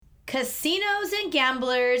Casinos and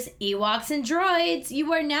gamblers, Ewoks and droids,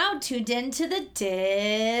 you are now tuned in to the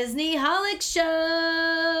Disney Holic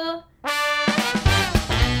Show.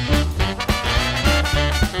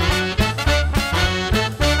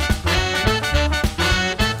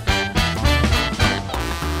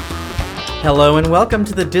 Hello and welcome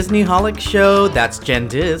to the Disney Holic Show. That's Jen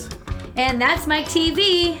Diz. And that's Mike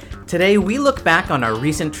TV. Today we look back on our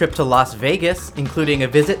recent trip to Las Vegas, including a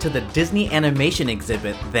visit to the Disney Animation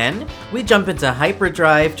exhibit. Then, we jump into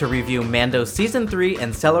Hyperdrive to review Mando Season 3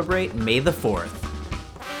 and celebrate May the 4th.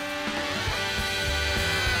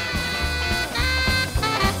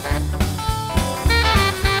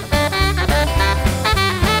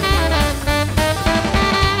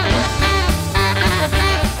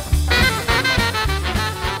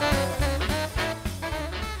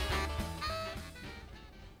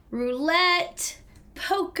 Roulette,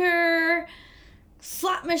 poker,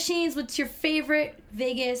 slot machines. What's your favorite?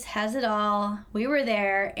 Vegas has it all. We were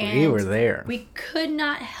there. And we could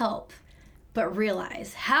not help but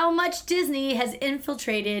realize how much Disney has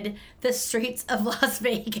infiltrated the streets of Las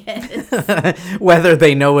Vegas. Whether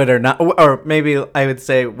they know it or not, or maybe I would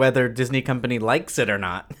say whether Disney Company likes it or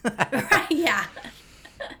not. Right, yeah.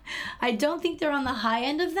 I don't think they're on the high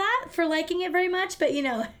end of that for liking it very much, but you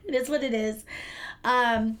know, it is what it is.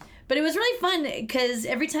 But it was really fun because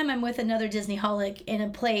every time I'm with another Disney holic in a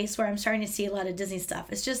place where I'm starting to see a lot of Disney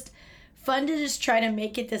stuff, it's just fun to just try to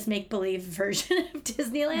make it this make-believe version of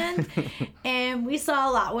Disneyland. And we saw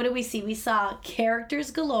a lot. What did we see? We saw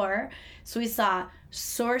characters galore. So we saw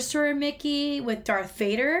Sorcerer Mickey with Darth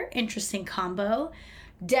Vader, interesting combo.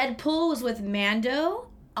 Deadpool was with Mando,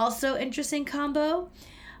 also interesting combo.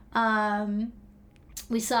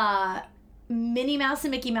 We saw Minnie Mouse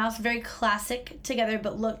and Mickey Mouse, very classic together,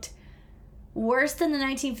 but looked worse than the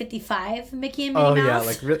 1955 Mickey and Minnie Mouse. Oh, yeah.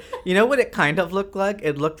 Like, really, you know what it kind of looked like?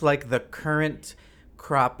 It looked like the current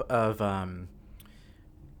crop of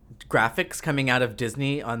graphics coming out of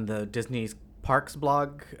Disney on the Disney Parks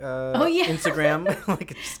blog Instagram.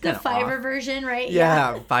 Like, it's the Fiverr version, right?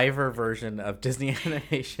 Yeah, Fiverr version of Disney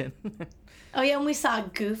animation. Oh, yeah, and we saw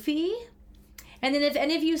Goofy. And then if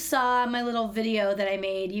any of you saw my little video that I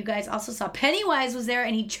made, you guys also saw Pennywise was there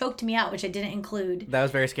and he choked me out, which I didn't include. That was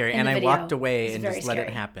very scary. And I walked away and just let it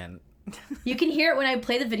happen. You can hear it when I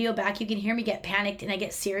play the video back. You can hear me get panicked and I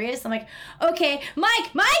get serious. I'm like, okay,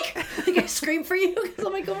 Mike! Like I scream for you because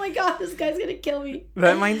I'm like, oh my God, this guy's going to kill me.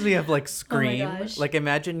 That reminds me of like Scream. Oh my gosh. Like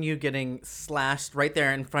imagine you getting slashed right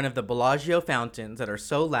there in front of the Bellagio fountains that are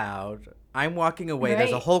so loud. I'm walking away. Right.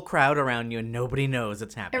 There's a whole crowd around you, and nobody knows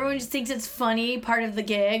it's happening. Everyone just thinks it's funny, part of the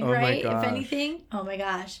gig, right? My gosh. If anything. Oh, my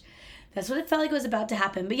gosh. That's what it felt like was about to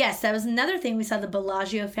happen. But, yes, that was another thing. We saw the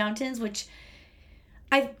Bellagio fountains, which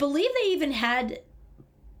I believe they even had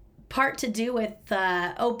part to do with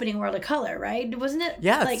opening World of Color, right? Wasn't it?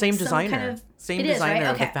 Yeah, like same designer. Kind of, same designer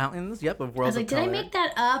of the fountains. Yep, of World of Color. I was like, did I make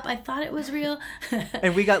that up? I thought it was real.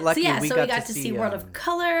 And we got lucky. So we got to see World of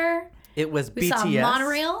Color. It was we BTS. Saw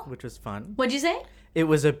Monorail. Which was fun. What'd you say? It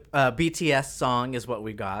was a BTS song is what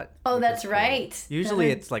we got. Oh, that's right.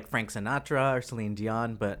 Usually it's like Frank Sinatra or Celine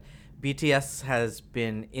Dion, but BTS has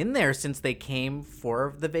been in there since they came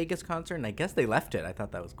for the Vegas concert, and I guess they left it. I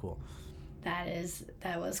thought that was cool. That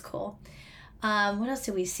was cool. What else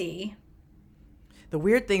did we see? The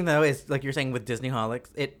weird thing, though, is like you're saying with Disney Holics,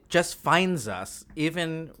 it just finds us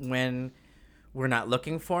even when we're not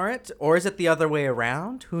looking for it. Or is it the other way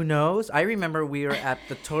around? Who knows? I remember we were at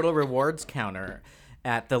the Total Rewards counter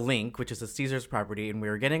at the Link, which is a Caesars property, and we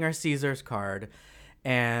were getting our Caesars card.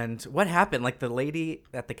 And what happened? Like the lady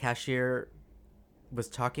at the cashier was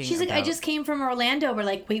talking. She's like, I just came from Orlando. We're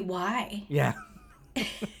like, wait, why? Yeah.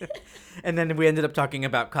 And then we ended up talking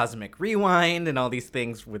about Cosmic Rewind and all these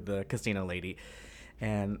things with the casino lady.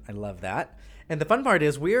 And I love that. And the fun part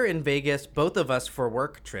is we're in Vegas, both of us for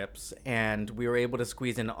work trips, and we were able to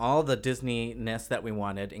squeeze in all the Disney-ness that we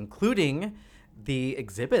wanted, including the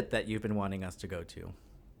exhibit that you've been wanting us to go to.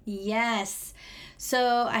 Yes.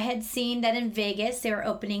 So I had seen that in Vegas, they were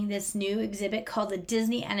opening this new exhibit called the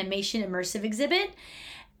Disney Animation Immersive Exhibit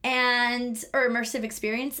or Immersive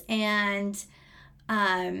Experience. And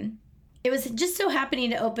it was just so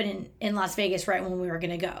happening to open in Las Vegas right when we were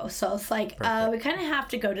going to go. So it's like, we kind of have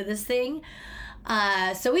to go to this thing.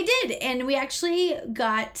 So we did. And we actually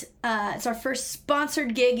got, it's our first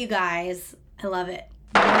sponsored gig, you guys. I love it.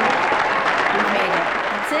 We made it.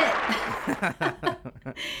 That's it.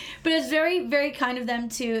 But it's very, very kind of them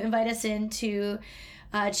to invite us in to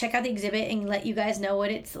check out the exhibit and let you guys know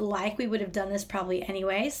what it's like. We would have done this probably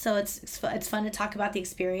anyway. So it's fun to talk about the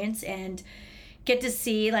experience and get to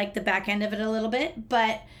see like the back end of it a little bit.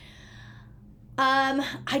 But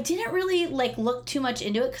I didn't really like look too much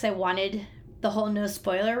into it because I wanted the whole no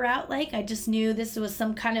spoiler route. Like, I just knew this was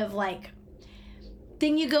some kind of like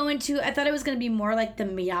thing you go into. I thought it was going to be more like the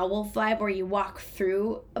Meow Wolf vibe where you walk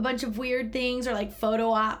through a bunch of weird things or like photo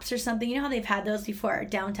ops or something. You know how they've had those before at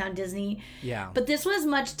Downtown Disney? Yeah. But this was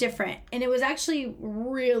much different and it was actually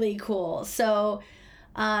really cool. So,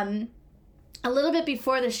 a little bit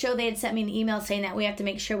before the show, they had sent me an email saying that we have to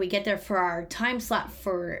make sure we get there for our time slot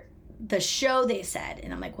for the show, they said.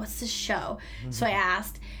 And I'm like, what's this show? Mm-hmm. So I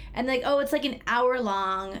asked. And they're like, oh, it's like an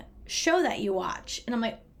hour-long show that you watch. And I'm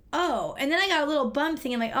like, oh. And then I got a little bummed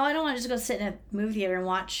thinking, like, oh, I don't want to just go sit in a movie theater and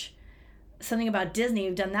watch something about Disney.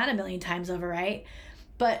 We've done that a million times over, right?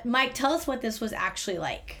 But Mike, tell us what this was actually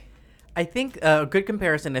like. I think a good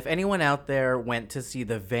comparison, if anyone out there went to see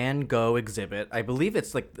the Van Gogh exhibit, I believe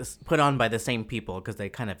it's like put on by the same people because they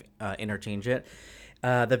kind of interchange it.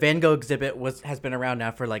 The Van Gogh exhibit has been around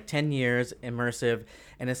now for like 10 years, immersive.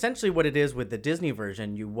 And essentially what it is with the Disney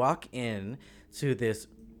version, you walk in to this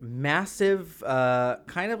massive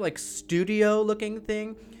kind of like studio looking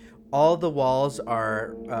thing. All the walls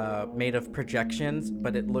are made of projections,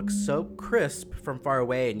 but it looks so crisp from far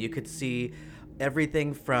away. And you could see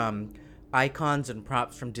everything from icons and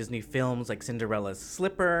props from Disney films like Cinderella's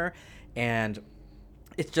slipper, and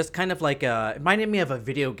it's just kind of like it reminded me of a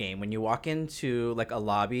video game when you walk into like a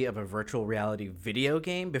lobby of a virtual reality video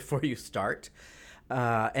game before you start.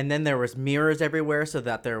 And then there was mirrors everywhere so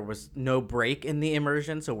that there was no break in the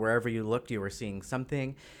immersion, so wherever you looked you were seeing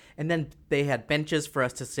something. And then they had benches for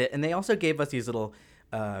us to sit, and they also gave us these little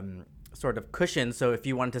sort of cushions, so if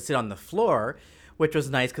you wanted to sit on the floor, which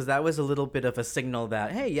was nice because that was a little bit of a signal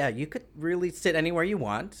that, hey, yeah, you could really sit anywhere you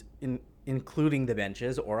want, including the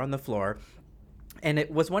benches or on the floor. And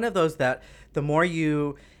it was one of those that the more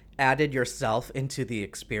you added yourself into the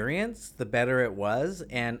experience, the better it was.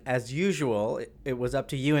 And as usual, it was up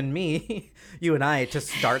to you and me, you and I, to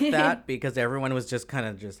start that because everyone was just kind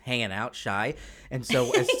of just hanging out shy. And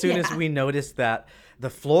so as soon as we noticed that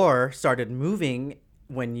the floor started moving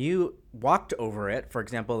when you walked over it, for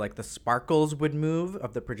example, like the sparkles would move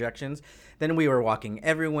of the projections, then we were walking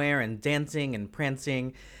everywhere and dancing and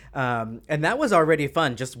prancing. And that was already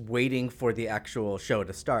fun, just waiting for the actual show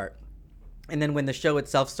to start. And then when the show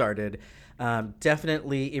itself started,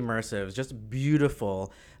 definitely immersive, just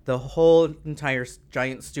beautiful. The whole entire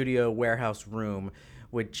giant studio warehouse room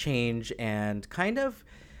would change and kind of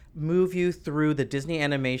move you through the Disney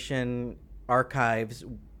animation archives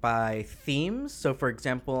by themes. So for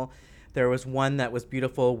example, there was one that was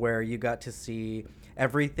beautiful where you got to see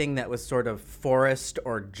everything that was sort of forest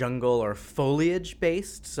or jungle or foliage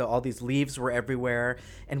based. So all these leaves were everywhere,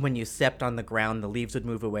 and when you stepped on the ground, the leaves would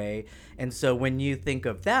move away. And so when you think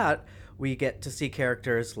of that, we get to see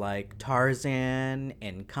characters like Tarzan,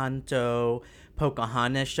 Encanto,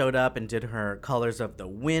 Pocahontas showed up and did her Colors of the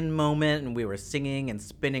Wind moment, and we were singing and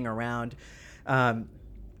spinning around.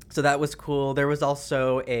 So that was cool. There was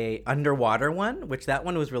also a underwater one, which that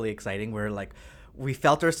one was really exciting. Where like we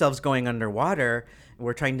felt ourselves going underwater. And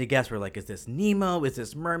we're trying to guess. We're like, is this Nemo? Is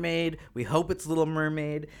this Mermaid? We hope it's Little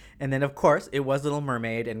Mermaid. And then of course it was Little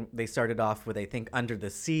Mermaid. And they started off with, I think, Under the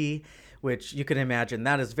Sea, which you can imagine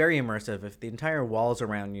that is very immersive. If the entire walls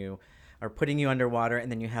around you are putting you underwater,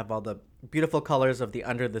 and then you have all the beautiful colors of the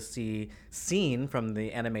Under the Sea scene from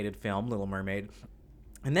the animated film Little Mermaid.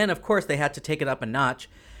 And then of course they had to take it up a notch.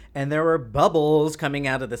 And there were bubbles coming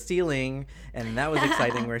out of the ceiling, and that was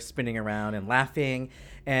exciting. We're spinning around and laughing.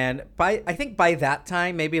 And I think by that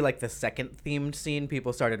time, maybe like the second themed scene,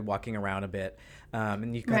 people started walking around a bit.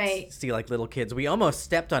 And you could see like little kids. We almost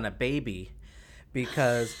stepped on a baby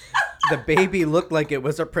because the baby looked like it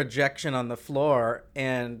was a projection on the floor.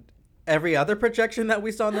 And every other projection that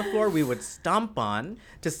we saw on the floor, we would stomp on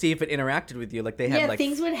to see if it interacted with you. Like they had like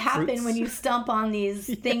things would happen fruits. When you stomp on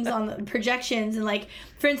these things on the projections. And like,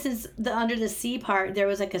 for instance, the Under the Sea part, there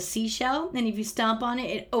was like a seashell, and if you stomp on it,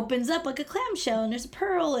 it opens up like a clamshell, and there's a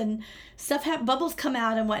pearl and stuff. Bubbles come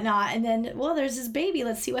out and whatnot. And then, well, there's this baby.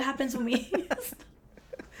 Let's see what happens when we.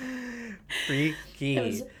 Freaky. It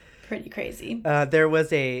was pretty crazy. There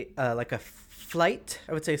was a like a flight,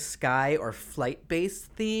 I would say sky or flight-based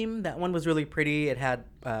theme. That one was really pretty. It had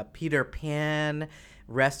Peter Pan,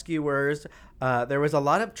 rescuers. There was a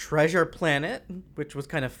lot of Treasure Planet, which was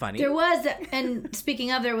kind of funny. There was, and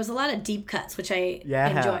speaking of, there was a lot of deep cuts, which I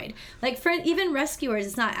enjoyed. Like for even Rescuers,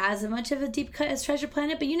 it's not as much of a deep cut as Treasure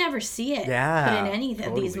Planet, but you never see it put in any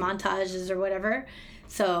of these montages or whatever.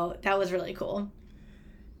 So that was really cool.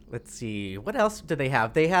 let's see, what else did they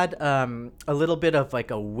have? They had a little bit of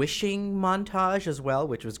like a wishing montage as well,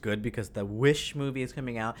 which was good because the Wish movie is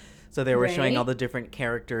coming out. So they were showing all the different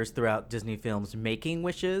characters throughout Disney films making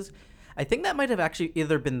wishes. I think that might have actually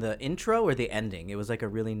either been the intro or the ending. It was like a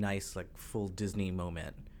really nice, like full Disney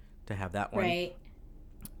moment to have that one. Right.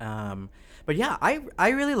 But yeah, I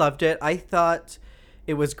really loved it. I thought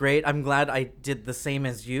it was great. I'm glad I did the same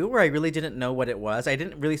as you, where I really didn't know what it was. I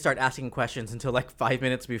didn't really start asking questions until like 5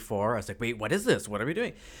 minutes before. I was like, wait, what is this? What are we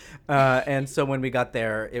doing? And so when we got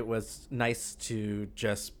there, it was nice to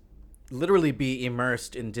just literally be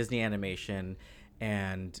immersed in Disney animation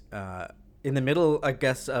and in the middle, I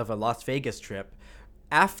guess, of a Las Vegas trip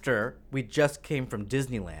after we just came from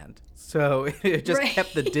Disneyland. So it just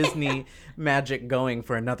kept the Disney magic going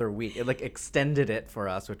for another week. It like extended it for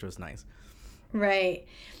us, which was nice. Right.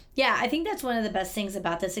 Yeah, I think that's one of the best things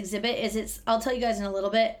about this exhibit is I'll tell you guys in a little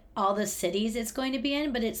bit all the cities it's going to be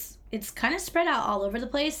in, but it's kind of spread out all over the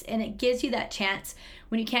place, and it gives you that chance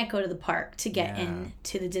when you can't go to the park to get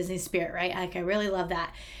into the Disney spirit, right? Like, I really love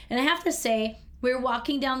that. And I have to say, we were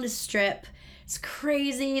walking down the strip. It's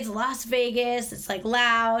crazy. It's Las Vegas. It's like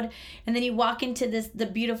loud. And then you walk into the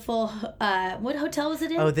beautiful, what hotel was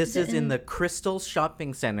it in? Oh, this is in the Crystal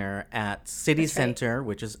Shopping Center at City Center,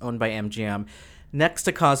 which is owned by MGM, next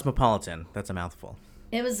to Cosmopolitan. That's a mouthful.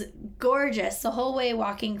 It was gorgeous. The whole way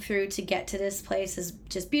walking through to get to this place is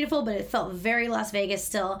just beautiful, but it felt very Las Vegas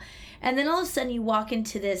still. And then all of a sudden you walk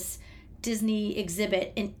into this Disney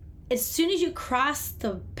exhibit, and as soon as you cross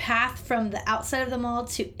the path from the outside of the mall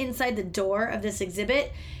to inside the door of this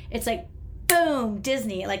exhibit, it's like, boom,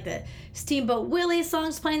 Disney. Like the Steamboat Willie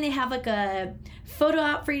song's playing. They have like a photo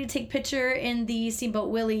op for you to take a picture in the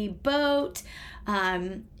Steamboat Willie boat.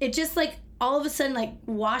 It just like all of a sudden like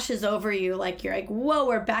washes over you. Like you're like, whoa,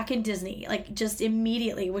 we're back in Disney. Like just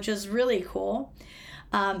immediately, which was really cool.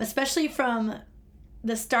 Especially from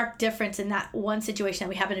the stark difference in that one situation that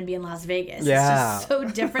we happen to be in Las Vegas. Yeah. It's just so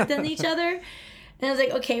different than each other. And I was like,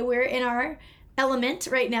 okay, we're in our element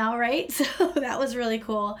right now, right? So that was really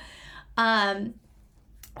cool.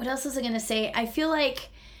 What else was I going to say? I feel like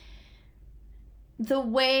the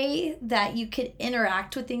way that you could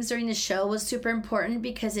interact with things during the show was super important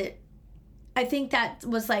because I think that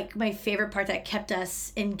was like my favorite part that kept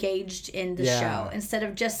us engaged in the show instead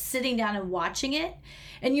of just sitting down and watching it.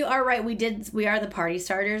 And you are right, we are the party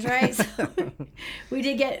starters, right? So we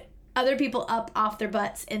did get other people up off their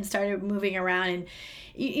butts and started moving around. And,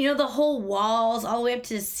 you know, the whole walls all the way up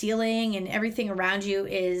to the ceiling and everything around you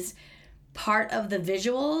is part of the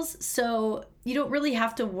visuals. So you don't really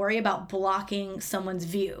have to worry about blocking someone's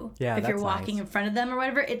view if you're walking in front of them or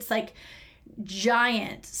whatever. It's like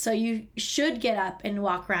giant, so you should get up and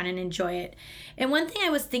walk around and enjoy it. And one thing I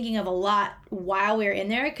was thinking of a lot while we were in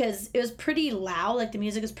there, because it was pretty loud, like the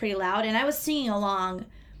music was pretty loud, and I was singing along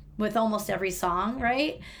with almost every song,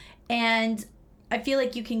 right? And I feel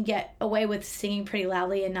like you can get away with singing pretty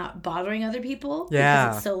loudly and not bothering other people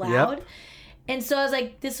because it's so loud. Yep. And so I was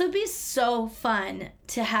like, this would be so fun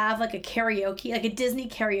to have like a karaoke, like a Disney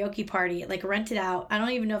karaoke party, like rent it out. I don't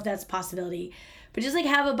even know if that's a possibility. But just like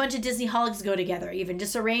have a bunch of Disneyholics go together, even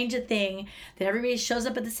just arrange a thing that everybody shows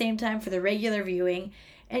up at the same time for the regular viewing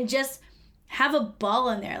and just have a ball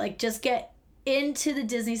in there. Like just get into the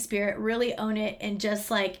Disney spirit, really own it, and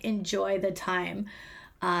just like enjoy the time.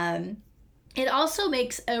 It also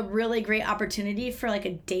makes a really great opportunity for like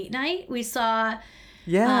a date night. We saw,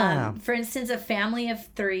 for instance, a family of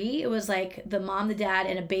 3. It was like the mom, the dad,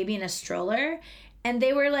 and a baby in a stroller. And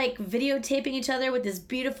they were like videotaping each other with this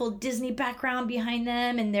beautiful Disney background behind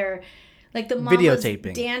them. And they're like the mom was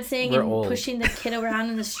dancing and pushing the kid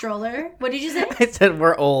around in the stroller. What did you say? I said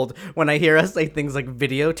we're old when I hear us say things like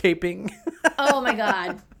videotaping. Oh my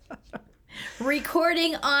God.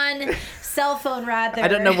 Recording on cell phone rather. I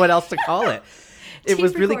don't know what else to call it. It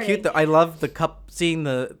was really cute though. I love seeing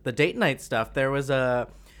the date night stuff. There was a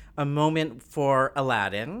moment for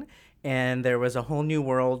Aladdin. And there was a whole new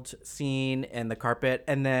world scene and the carpet.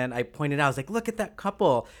 And then I pointed out, I was like, look at that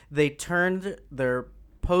couple. They turned their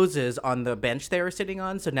poses on the bench they were sitting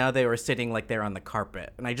on. So now they were sitting like they're on the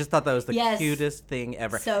carpet. And I just thought that was the cutest thing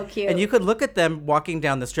ever. So cute. And you could look at them walking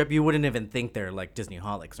down the strip. You wouldn't even think they're like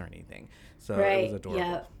Disneyholics or anything. So it was adorable.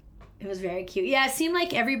 Yeah, it was very cute. Yeah, it seemed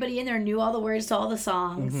like everybody in there knew all the words to all the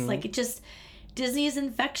songs. Mm-hmm. Like it just, Disney is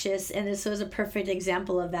infectious. And this was a perfect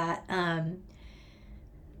example of that.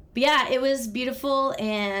 But yeah, it was beautiful,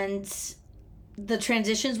 and the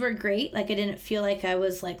transitions were great. Like I didn't feel like I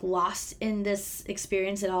was like lost in this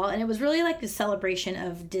experience at all, and it was really like a celebration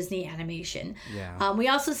of Disney animation. Yeah. We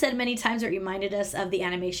also said many times it reminded us of the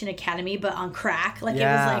Animation Academy, but on crack. Like it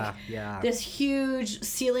was like this huge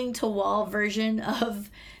ceiling to wall version of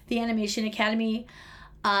the Animation Academy.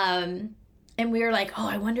 And we were like, oh,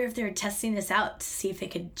 I wonder if they're testing this out to see if they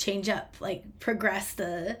could change up, like progress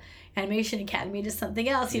the Animation Academy to something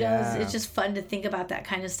else. You know, it's just fun to think about that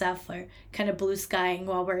kind of stuff, or kind of blue skying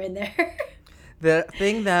while we're in there. The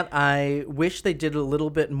thing that I wish they did a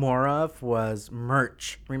little bit more of was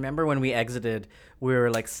merch. Remember when we exited, we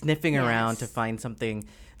were like sniffing around to find something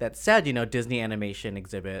that said, you know, Disney Animation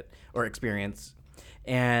Exhibit or Experience.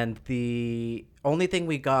 And the only thing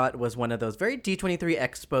we got was one of those very D23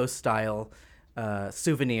 Expo style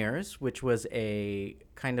souvenirs, which was a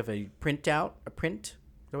kind of a print. Is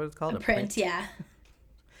that what it's called? A print, yeah.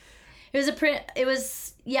 It was a print. It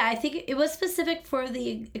was, yeah, I think it was specific for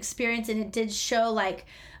the experience, and it did show like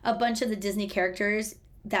a bunch of the Disney characters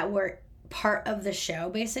that were part of the show,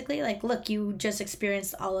 basically. Like, look, you just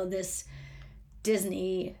experienced all of this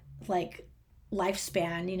Disney like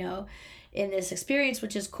lifespan, you know, in this experience,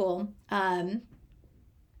 which is cool.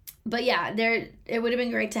 But yeah, it would have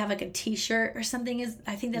been great to have like a T-shirt or something.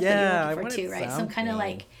 I think that's what you're looking for too, right? Some kind of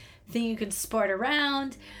like thing you could sport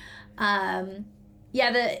around.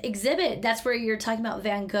 Yeah, the exhibit, that's where you're talking about.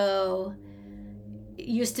 Van Gogh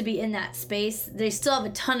used to be in that space. They still have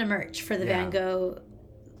a ton of merch for the Van Gogh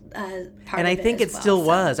part. And I think it still so.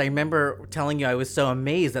 was. I remember telling you I was so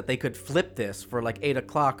amazed that they could flip this for like 8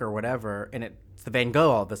 o'clock or whatever, and it's the Van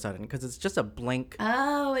Gogh all of a sudden, because it's just a blank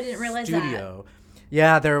Oh, I didn't realize studio.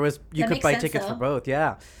 Yeah, there was. You could buy sense, tickets though. for both.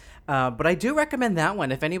 Yeah, but I do recommend that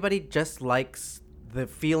one if anybody just likes the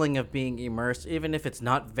feeling of being immersed, even if it's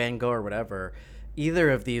not Van Gogh or whatever. Either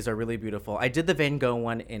of these are really beautiful. I did the Van Gogh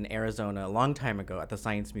one in Arizona a long time ago at the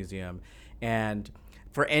Science Museum, and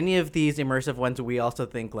for any of these immersive ones, we also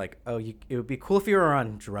think like, oh, it would be cool if you were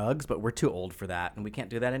on drugs, but we're too old for that, and we can't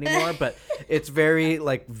do that anymore. But it's very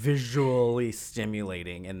like visually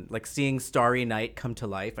stimulating, and like seeing Starry Night come to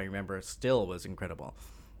life, I remember still was incredible.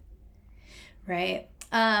 Right.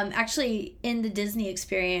 Actually, in the Disney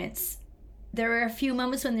experience, there were a few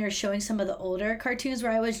moments when they were showing some of the older cartoons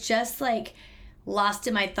where I was just like lost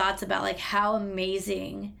in my thoughts about like how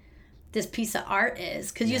amazing this piece of art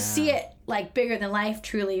is, because you see it like bigger than life,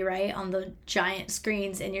 truly, right, on the giant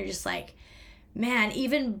screens, and you're just like, man,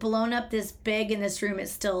 even blown up this big in this room, it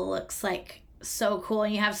still looks like so cool,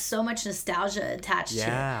 and you have so much nostalgia attached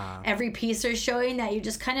to every piece they're showing that you're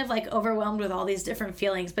just kind of like overwhelmed with all these different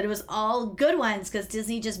feelings. But it was all good ones because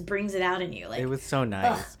Disney just brings it out in you. Like, it was so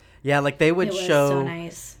nice. Yeah, like they would show so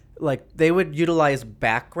nice. Like they would utilize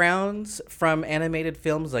backgrounds from animated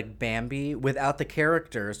films like Bambi without the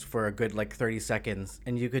characters for a good like 30 seconds,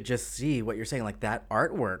 and you could just see what you're saying, like that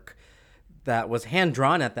artwork that was hand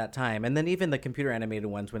drawn at that time. And then even the computer animated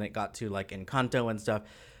ones when it got to like Encanto and stuff,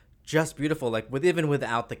 just beautiful, like even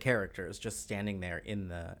without the characters, just standing there in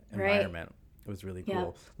the environment. It was really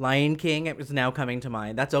cool. Lion King, it was now coming to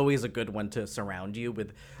mind. That's always a good one to surround you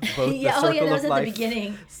with, both the Circle of Life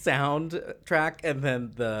soundtrack and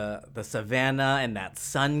then the savannah and that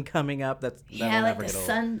sun coming up. Like the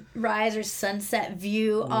sunrise or sunset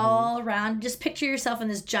view all around. Just picture yourself in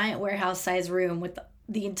this giant warehouse-sized room with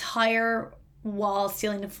the entire wall,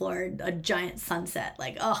 ceiling to floor, a giant sunset.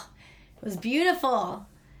 Like, oh, it was beautiful.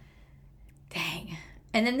 Dang.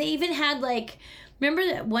 And then they even had like, remember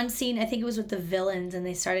that one scene, I think it was with the villains, and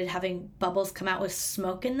they started having bubbles come out with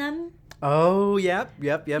smoke in them? Oh, yep. You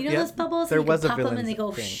know those bubbles? There was a pop villain them and they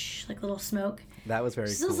go shh, like little smoke. That was very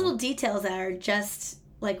cool. Those little details that are just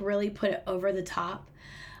like really put it over the top.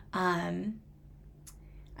 I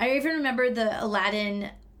even remember the Aladdin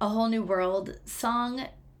A Whole New World song.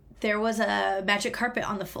 There was a magic carpet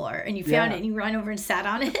on the floor, and you found it, and you ran over and sat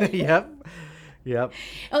on it. Yep.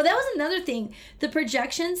 Oh, that was another thing. The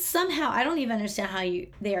projections, somehow, I don't even understand how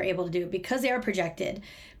they are able to do it, because they are projected.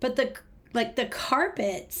 But the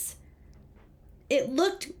carpets, it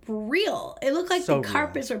looked real. It looked like the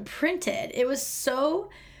carpets were printed. It was so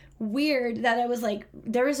weird that I was like,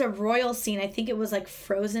 there was a royal scene. I think it was like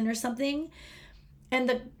Frozen or something.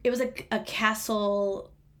 And it was a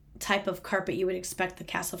castle type of carpet you would expect the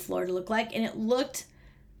castle floor to look like. And it looked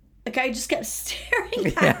like I just kept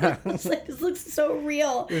staring at it. I was like, this looks so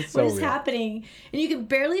real. What is happening? And you can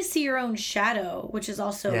barely see your own shadow, which is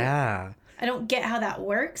also... Yeah. I don't get how that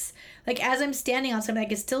works. Like, as I'm standing on something, I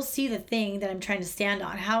can still see the thing that I'm trying to stand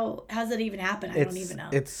on. How's that even happen? I don't even know.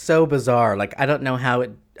 It's so bizarre. Like, I don't know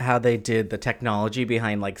how they did the technology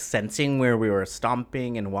behind, like, sensing where we were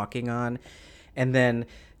stomping and walking on. And then,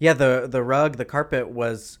 yeah, the rug, the carpet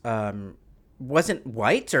wasn't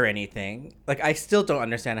white or anything. Like, I still don't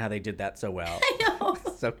understand how they did that so well. I know.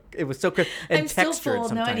 So it was so crisp and I'm still textured full, no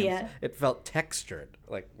sometimes. idea. It felt textured.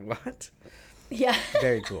 Like, what? Yeah.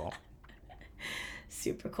 Very cool.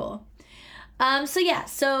 Super cool.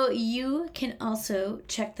 So you can also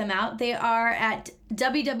check them out. They are at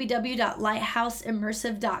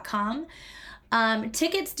www.lighthouseimmersive.com.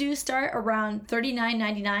 Tickets do start around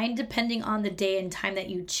 $39.99 depending on the day and time that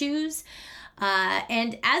you choose.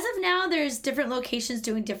 And as of now, there's different locations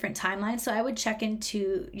doing different timelines. So I would check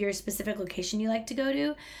into your specific location you like to go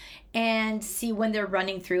to and see when they're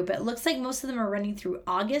running through. But it looks like most of them are running through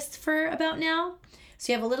August for about now.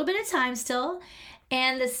 So you have a little bit of time still.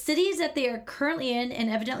 And the cities that they are currently in, and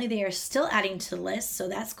evidently they are still adding to the list. So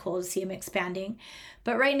that's cool to see them expanding.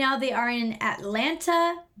 But right now they are in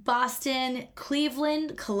Atlanta, Boston,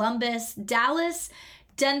 Cleveland, Columbus, Dallas,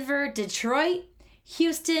 Denver, Detroit,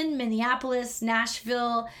 Houston, Minneapolis,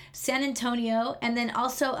 Nashville, San Antonio, and then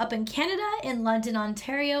also up in Canada, in London,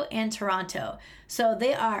 Ontario, and Toronto. So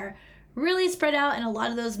they are really spread out in a lot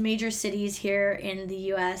of those major cities here in the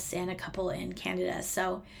US and a couple in Canada.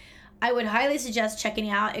 So I would highly suggest checking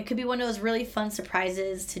it out. It could be one of those really fun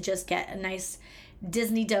surprises to just get a nice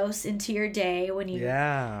Disney dose into your day when you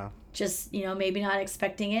just, maybe not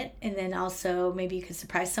expecting it. And then also maybe you could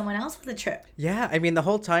surprise someone else with a trip. Yeah, I mean, the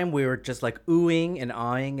whole time we were just like oohing and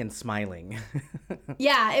awing and smiling.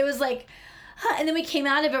 Yeah, it was like, huh. And then we came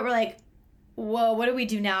out of it, we're like, whoa, what do we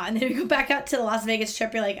do now? And then we go back out to the Las Vegas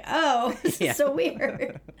trip. You're like, oh, this is so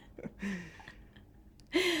weird.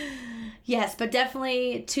 Yes, but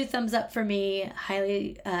definitely 2 thumbs up for me.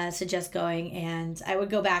 Highly suggest going, and I would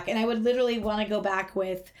go back. And I would literally want to go back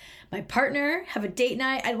with my partner, have a date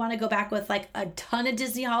night. I'd want to go back with like a ton of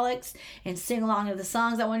Disneyholics and sing along to the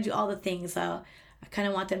songs. I want to do all the things. So I kind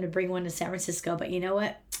of want them to bring one to San Francisco. But you know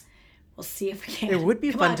what? We'll see if we can. It would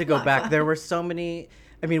be fun to go back. There were so many.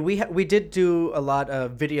 I mean, we did do a lot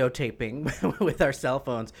of videotaping with our cell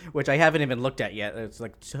phones, which I haven't even looked at yet. It's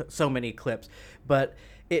like so many clips, but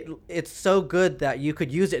it's so good that you could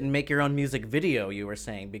use it and make your own music video. You were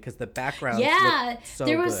saying because the background looked so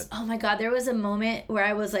there was good. Oh my God, there was a moment where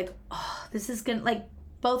I was like, oh, this is gonna, like,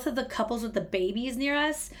 both of the couples with the babies near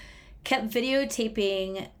us kept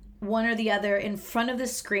videotaping one or the other in front of the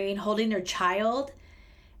screen holding their child.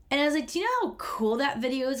 And I was like, do you know how cool that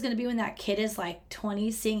video is going to be when that kid is like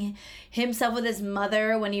 20, seeing himself with his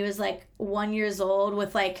mother when he was like 1 year old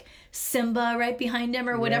with like Simba right behind him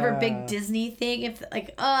or whatever big Disney thing. If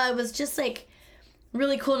like, it was just like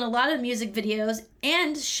really cool. And a lot of music videos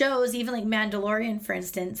and shows, even like Mandalorian, for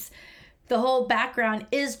instance, the whole background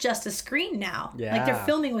is just a screen now. Yeah. Like they're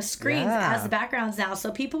filming with screens as the backgrounds now.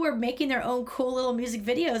 So people were making their own cool little music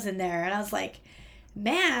videos in there. And I was like,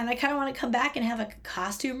 man, I kind of want to come back and have a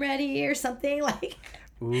costume ready or something. Like,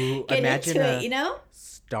 get imagine into it, you know?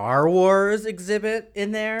 Star Wars exhibit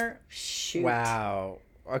in there. Shoot. Wow.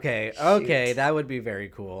 Okay, that would be very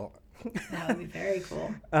cool. That would be very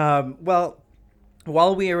cool. Well,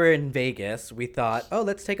 while we were in Vegas, we thought,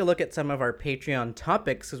 let's take a look at some of our Patreon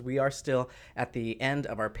topics because we are still at the end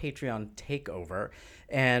of our Patreon takeover.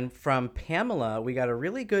 And from Pamela, we got a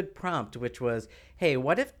really good prompt, which was, hey,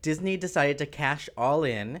 what if Disney decided to cash all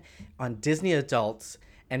in on Disney adults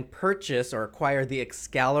and purchase or acquire the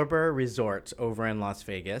Excalibur Resort over in Las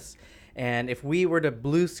Vegas? And if we were to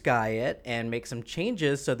blue sky it and make some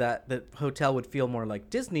changes so that the hotel would feel more like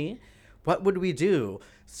Disney, what would we do?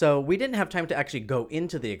 So we didn't have time to actually go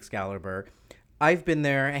into the Excalibur. I've been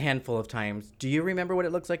there a handful of times. Do you remember what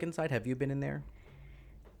it looks like inside? Have you been in there?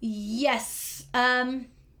 Yes. I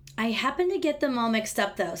happened to get them all mixed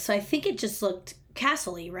up, though. So I think it just looked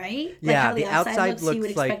castle-y, right? Like yeah, how the outside looks, you would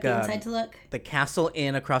looks like expect the inside to look. the Castle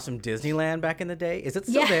Inn across from Disneyland back in the day. Is it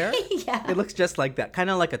still there? Yeah. It looks just like that. Kind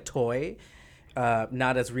of like a toy,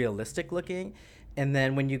 not as realistic looking. And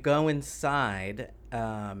then when you go inside,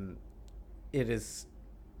 it is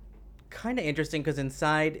kind of interesting because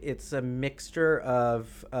inside it's a mixture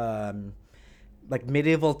of like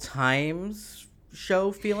medieval times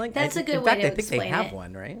show feeling. That's a good In way fact, to I think they explain have it.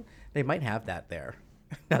 one, right? They might have that there.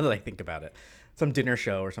 Now that I think about it, some dinner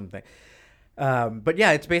show or something. But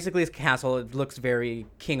yeah, it's basically a castle. It looks very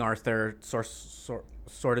King Arthur,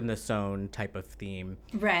 Sword in the Stone type of theme.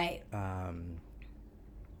 Right.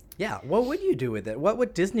 Yeah, what would you do with it? What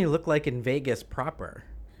would Disney look like in Vegas proper?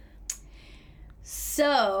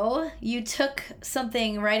 So you took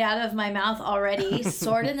something right out of my mouth already.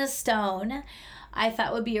 Sword in the Stone. I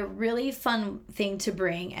thought would be a really fun thing to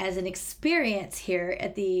bring as an experience here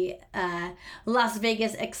at the Las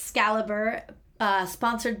Vegas Excalibur,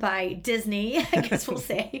 sponsored by Disney, I guess we'll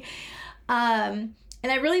say.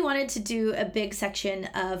 And I really wanted to do a big section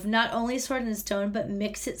of not only Sword in the Stone, but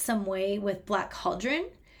mix it some way with Black Cauldron.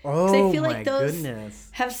 Oh, I feel my like those goodness.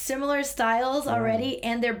 have similar styles already,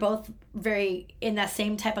 and they're both very in that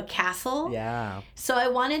same type of castle. Yeah. So I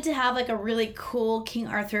wanted to have like a really cool King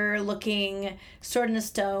Arthur looking Sword in the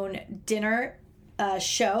Stone dinner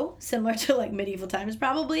show, similar to like medieval times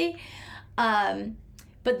probably.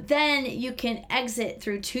 But then you can exit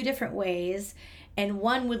through two different ways, and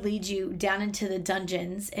one would lead you down into the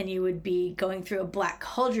dungeons, and you would be going through a Black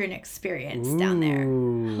Cauldron experience down there.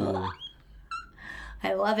 Ooh.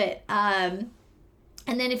 I love it. And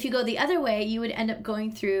then if you go the other way, you would end up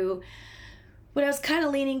going through what I was kind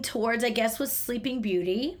of leaning towards, I guess, was Sleeping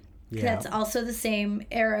Beauty. Yeah. That's also the same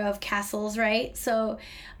era of castles, right? So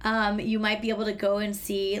you might be able to go and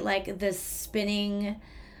see like this spinning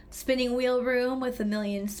wheel room with a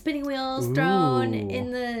million spinning wheels thrown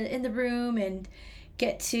in the room, and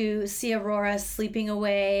get to see Aurora sleeping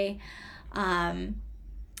away.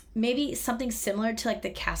 Maybe something similar to like the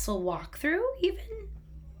castle walkthrough even.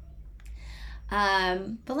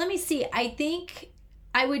 But let me see. I think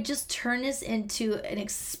I would just turn this into an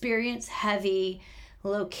experience heavy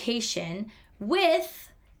location with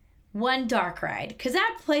one dark ride, because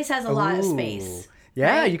that place has a lot of space.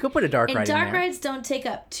 Yeah, right? you could put a dark ride in there. And dark rides don't take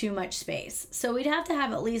up too much space. So we'd have to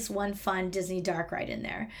have at least one fun Disney dark ride in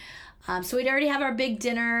there. So we'd already have our big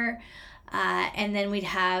dinner, and then we'd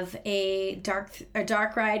have a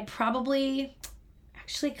dark ride. Probably,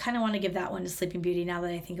 actually kind of want to give that one to Sleeping Beauty now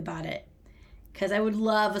that I think about it. Because I would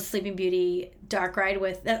love a Sleeping Beauty dark ride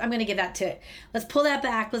with... I'm going to give that to it. Let's pull that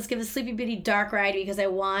back. Let's give a Sleeping Beauty dark ride, because I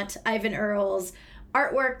want Ivan Earl's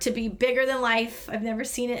artwork to be bigger than life. I've never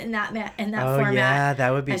seen it in that format. Oh, yeah,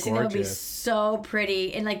 that would be gorgeous. I think that would be gorgeous. so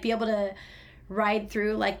pretty. And, like, be able to ride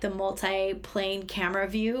through, like, the multi-plane camera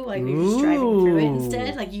view. Like, you're just driving through it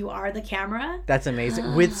instead. Like, you are the camera. That's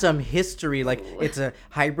amazing. With some history. Like, it's a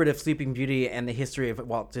hybrid of Sleeping Beauty and the history of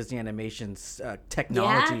Walt Disney Animation's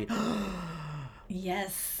technology. Yeah.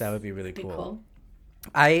 Yes. That would be really cool.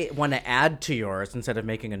 I want to add to yours instead of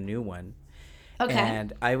making a new one. Okay.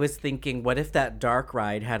 And I was thinking, what if that dark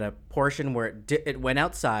ride had a portion where it went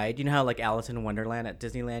outside? You know how like Alice in Wonderland at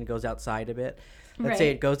Disneyland goes outside a bit? Let's say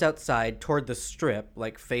it goes outside toward the strip,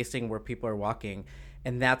 like facing where people are walking.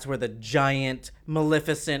 And that's where the giant,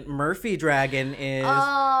 maleficent Murphy dragon is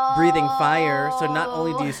breathing fire. So not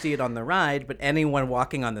only do you see it on the ride, but anyone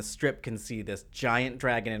walking on the strip can see this giant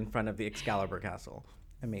dragon in front of the Excalibur Castle.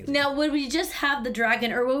 Amazing. Now, would we just have the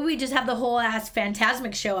dragon, or would we just have the whole ass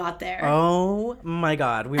Phantasmic show out there? Oh my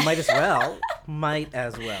God. We might as well. Might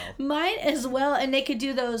as well. And they could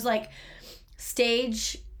do those like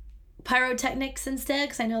stage pyrotechnics instead,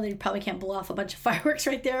 because I know they probably can't blow off a bunch of fireworks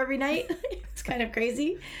right there every night. It's kind of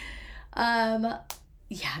crazy. Yeah,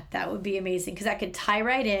 that would be amazing, because that could tie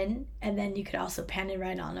right in, and then you could also pan it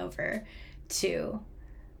right on over to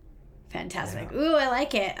Fantasmic. Yeah. Ooh, I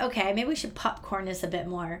like it. Okay, maybe we should popcorn this a bit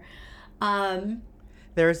more.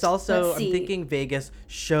 There's also, I'm thinking Vegas,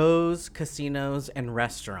 shows, casinos, and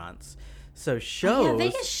restaurants. So shows. Oh, yeah,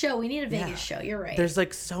 Vegas show. We need a Vegas show. You're right. There's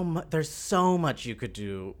like there's so much you could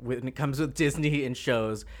do when it comes with Disney and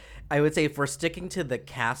shows. I would say if we're sticking to the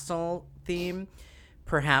castle theme,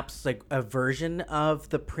 perhaps like a version of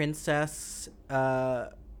the princess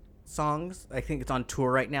songs. I think it's on tour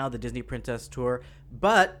right now, the Disney Princess Tour,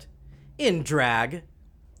 but in drag.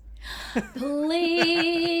 Please.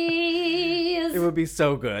 It would be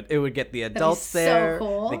so good. It would get the adults there, so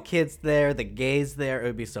cool. The kids there, the gays there. It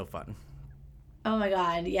would be so fun. Oh my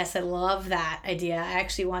God. Yes, I love that idea. I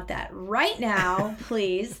actually want that right now,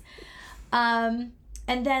 please. And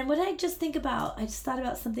then what did I just think about? I just thought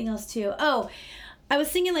about something else too. Oh, I was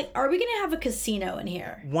thinking like, are we going to have a casino in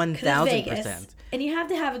here? 1,000%. And you have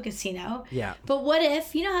to have a casino. Yeah. But what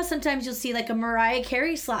if, you know how sometimes you'll see like a Mariah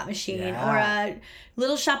Carey slot machine or a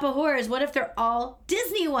Little Shop of Horrors? What if they're all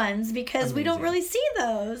Disney ones? Because we don't really see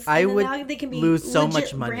those. I would now they can be lose so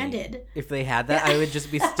much money branded. If they had that. I would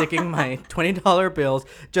just be sticking my $20 bills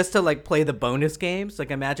just to like play the bonus games.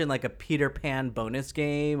 Like imagine like a Peter Pan bonus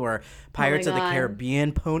game or Pirates of the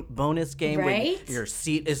Caribbean bonus game where your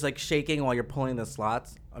seat is like shaking while you're pulling the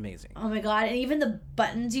slots. Amazing. Oh my God. And even the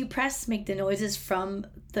buttons you press make the noises from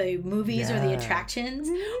the movies or the attractions.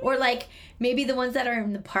 Or like maybe the ones that are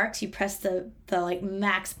in the parks, you press the like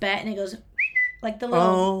max bet and it goes like the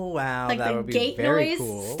little like that the would be gate very noise.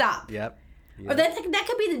 Cool. Stop. Yep. Or that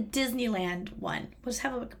could be the Disneyland one. We'll just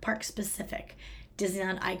have a park specific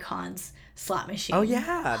Disneyland icons slot machine. Oh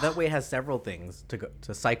yeah. That way it has several things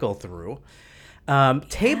to cycle through.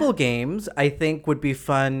 Table games I think would be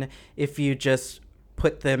fun if you just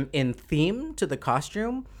put them in theme to the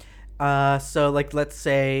costume. So like let's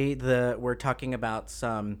say we're talking about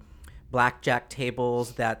some blackjack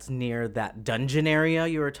tables that's near that dungeon area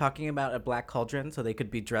you were talking about at Black Cauldron, so they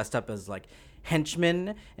could be dressed up as like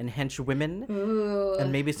henchmen and henchwomen. Ooh.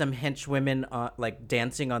 And maybe some henchwomen like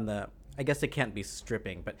dancing on I guess it can't be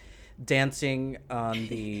stripping, but dancing on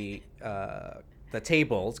the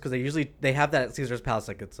tables, because they have that at Caesar's Palace,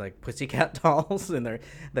 like it's like pussycat dolls and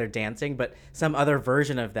they're dancing, but some other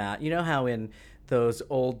version of that. You know how in those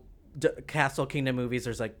old Castle Kingdom movies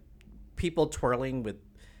there's like people twirling with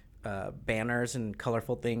banners and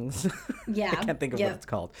colorful things. Yeah. I can't think of what it's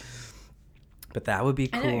called, but that would be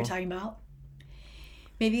cool. I know what you're talking about.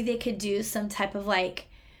 Maybe they could do some type of like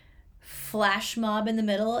flash mob in the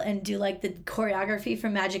middle and do like the choreography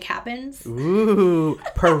from Magic Happens. Ooh,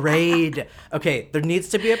 parade. Okay, there needs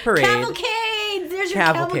to be a parade. Cavalcades! There's your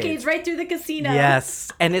cavalcades right through the casino.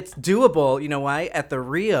 Yes, and it's doable. You know why? At the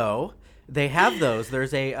Rio, they have those.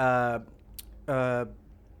 There's a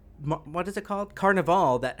what is it called?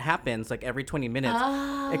 Carnival that happens like every 20 minutes.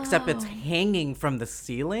 Oh. Except it's hanging from the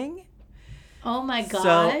ceiling. Oh my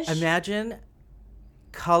gosh. So imagine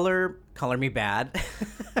color me bad.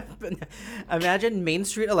 Imagine Main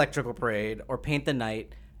Street Electrical Parade or Paint the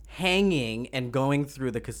Night hanging and going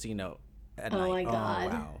through the casino at night. Oh my god.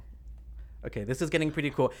 Oh, wow. Okay, this is getting pretty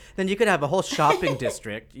cool. Then you could have a whole shopping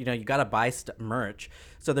district. You know, you got to buy merch.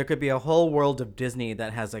 So there could be a whole world of Disney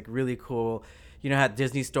that has like really cool, you know how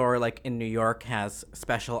Disney Store like in New York has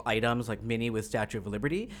special items like Minnie with Statue of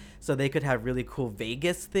Liberty. So they could have really cool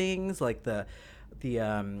Vegas things like the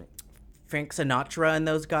Frank Sinatra and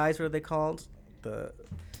those guys, what are they called?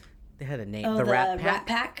 They had a name. Oh, the Rat Pack. Rat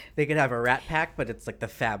Pack? They could have a Rat Pack, but it's like the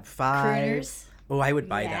Fab Five. Crooners. Oh, I would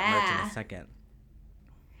buy that merch in Yeah. a second.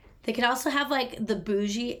 They could also have like the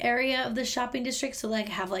bougie area of the shopping district, so like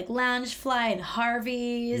have like Loungefly and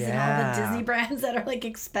Harvey's and all Yeah. the Disney brands that are like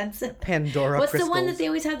expensive. Pandora What's crystals. the one that they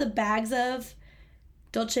always have the bags of?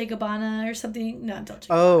 Dolce Gabbana or something? Not Dolce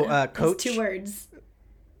Oh, Gabbana. Coach? It's 2 words.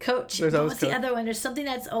 Coach. There's always What's the Coach. other one? There's something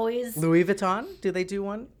that's always Louis Vuitton? Do they do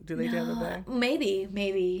one? Do they have a bag?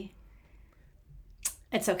 Maybe.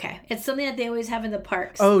 It's okay. It's something that they always have in the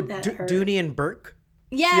parks. Oh, that are- Dooney and Burke?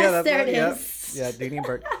 Yes, that's there it, it yep. is. Yeah, Dooney and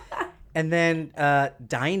Burke. And then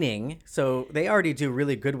dining. So they already do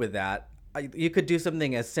really good with that. You could do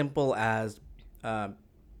something as simple as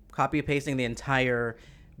copy pasting the entire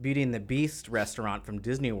Beauty and the Beast restaurant from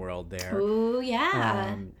Disney World there. Ooh,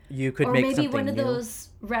 yeah. You could Or make maybe something one of new. those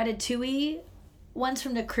Ratatouille ones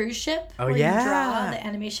from the cruise ship. Oh, where yeah. you draw the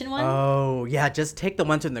animation one. Oh, yeah. Just take the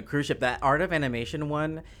ones from the cruise ship. That Art of Animation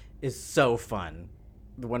one is so fun.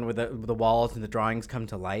 The one where the walls and the drawings come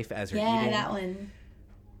to life as you're eating. Yeah, that one.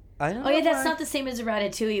 I don't Oh, yeah, know that's why- not the same as the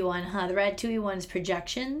Ratatouille one, huh? The Ratatouille one's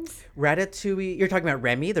projections. Ratatouille. You're talking about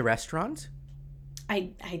Remy, the restaurant?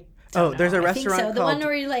 I Oh, don't know. there's a I think restaurant so. The one called-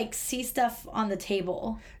 where you like see stuff on the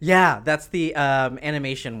table. Yeah, that's the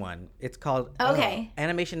animation one. It's called Okay.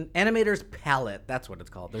 Animator's Palette. That's what it's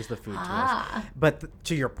called. There's the food Ah. tours. But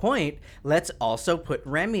to your point, let's also put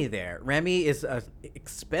Remy there. Remy is an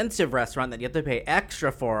expensive restaurant that you have to pay extra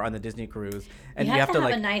for on the Disney cruise, and You have to have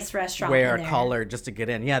like a nice restaurant wear in a there. collar just to get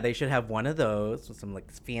in. Yeah, they should have one of those with some like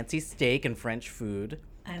fancy steak and French food.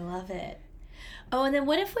 I love it. Oh, and then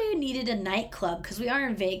what if we needed a nightclub? Because we are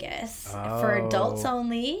in Vegas. For adults Oh.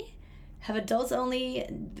 only. Have adults only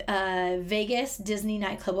Vegas Disney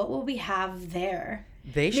nightclub. What will we have there?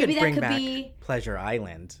 They should Maybe that bring could back be- Pleasure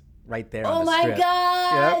Island right there. on Oh the my strip.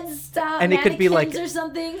 god! Yep. Stop. And it could be like- Mannequins or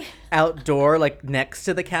something. Outdoor, like next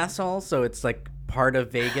to the castle, so it's like part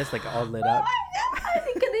of Vegas, like all lit up. Oh my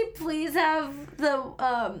god! Could they please have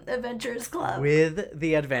the Adventurers Club? With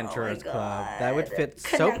the Adventurers Club. That would God. fit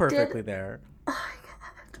so Connected. perfectly there.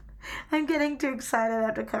 I'm getting too excited. I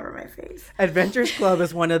have to cover my face. Adventurers Club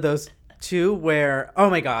is one of those two where, oh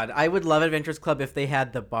my god, I would love Adventurers Club if they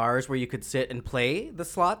had the bars where you could sit and play the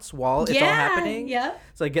slots while it's all happening. Yep.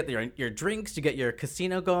 So you get your drinks, you get your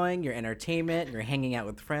casino going, your entertainment, you're hanging out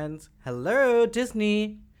with friends. Hello,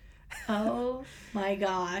 Disney. Oh my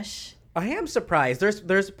gosh. I am surprised.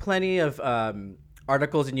 There's plenty of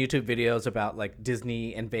articles and YouTube videos about like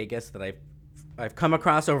Disney and Vegas that I've come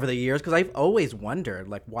across over the years, because I've always wondered,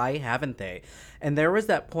 like, why haven't they? And there was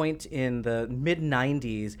that point in the mid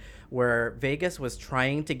 90s where Vegas was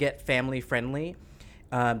trying to get family friendly.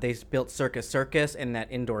 They built Circus in that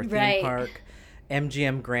indoor theme Right. park.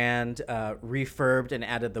 MGM Grand refurbed and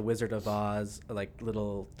added the Wizard of Oz like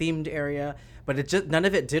little themed area, but it just none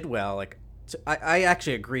of it did well. Like I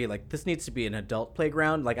actually agree. Like this needs to be an adult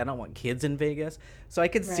playground. Like I don't want kids in Vegas, so I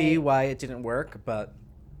could see Right. why it didn't work. But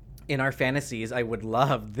in our fantasies, I would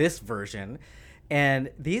love this version.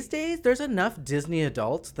 And these days, there's enough Disney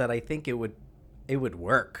adults that I think it would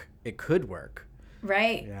work. It could work.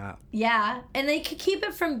 Right. Yeah. Yeah. And they could keep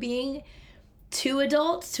it from being too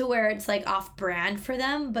adult to where it's like off brand for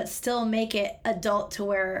them, but still make it adult to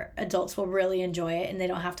where adults will really enjoy it and they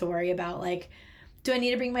don't have to worry about like, do I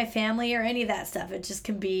need to bring my family or any of that stuff? It just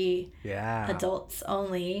can be adults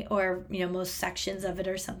only, or, you know, most sections of it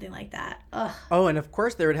or something like that. Ugh. Oh, and of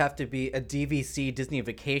course there would have to be a DVC Disney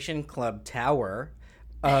Vacation Club tower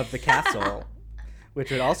of the castle,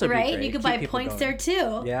 which would also be right. great. You could buy points there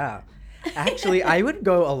too. Yeah. Actually, I would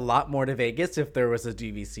go a lot more to Vegas if there was a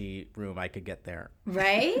DVC room I could get there.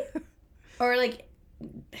 Right? Or like,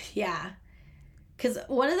 yeah. Because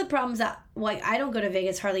one of the problems that, like, I don't go to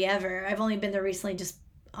Vegas hardly ever. I've only been there recently just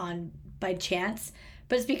on by chance.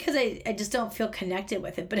 But it's because I just don't feel connected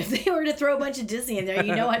with it. But if they were to throw a bunch of Disney in there,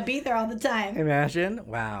 you know I'd be there all the time. Imagine.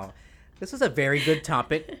 Wow. This was a very good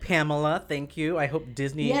topic. Pamela, thank you. I hope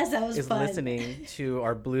Disney is fun. listening to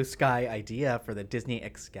our blue sky idea for the Disney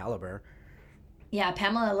Excalibur. Yeah,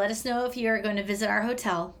 Pamela, let us know if you're going to visit our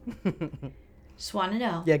hotel. Just want to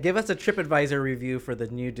know. Yeah, give us a TripAdvisor review for the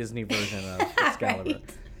new Disney version of Excalibur.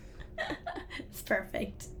 It's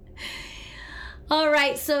perfect. All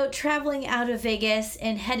right, so traveling out of Vegas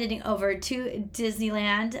and heading over to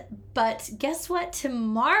Disneyland. But guess what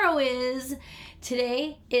tomorrow is?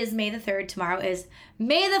 Today is May the 3rd. Tomorrow is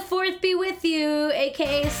May the 4th be with you,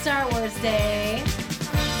 a.k.a. Star Wars Day.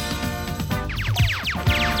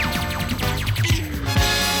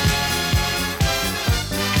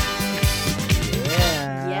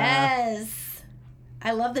 Yes.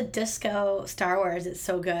 I love the disco Star Wars. It's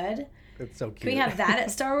so good. It's so cute. Can we have that at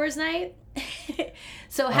Star Wars night?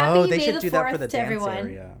 So happy May the 4th to everyone.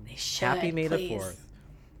 Area. They should. Happy May please. the 4th.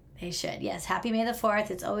 They should. Yes, happy May the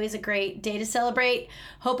 4th. It's always a great day to celebrate.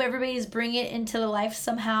 Hope everybody's bringing it into the life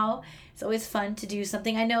somehow. It's always fun to do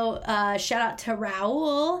something. I know, shout out to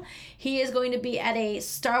Raul. He is going to be at a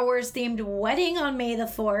Star Wars themed wedding on May the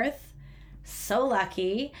 4th. So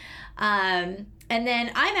lucky. And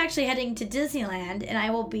then I'm actually heading to Disneyland, and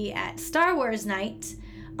I will be at Star Wars night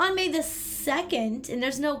on May the 2nd. And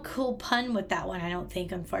there's no cool pun with that one, I don't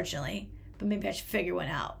think, unfortunately. But maybe I should figure one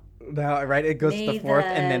out. No, right? It goes to the 4th,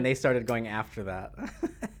 and then they started going after that.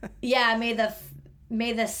 Yeah, May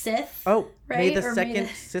the Sith. Oh, right? May the 2nd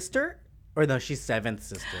sister? Or no, she's 7th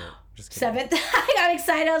sister. Just kidding. 7th. I got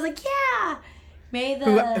excited. I was like, yeah. May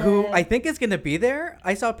the... Who I think is going to be there.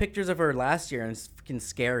 I saw pictures of her last year, and it's freaking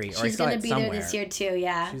scary. She's going to be there this year, too,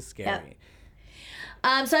 yeah. She's scary.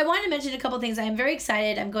 Yep. So I wanted to mention a couple things. I'm very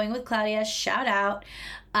excited. I'm going with Claudia. Shout out.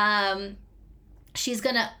 She's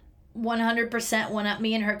going to 100% one-up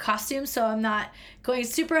me in her costume, so I'm not going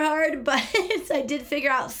super hard, but I did figure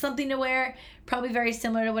out something to wear, probably very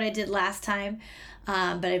similar to what I did last time.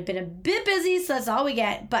 But I've been a bit busy, so that's all we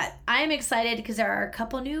get. But I'm excited because there are a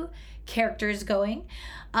couple new characters going.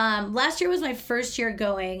 Last year was my first year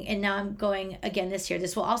going, and now I'm going again this year.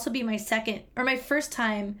 This will also be my first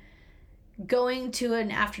time going to an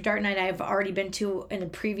After Dark night I've already been to in the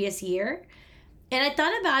previous year. And I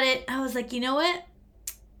thought about it. I was like, you know what?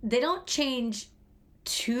 They don't change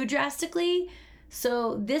too drastically.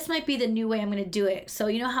 So this might be the new way I'm going to do it. So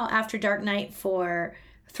you know how After Dark night for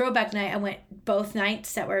Throwback night, I went both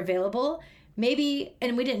nights that were available. Maybe,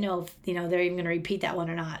 and we didn't know if, they're even going to repeat that one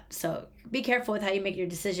or not. So be careful with how you make your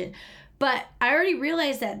decision. But I already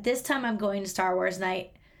realized that this time I'm going to Star Wars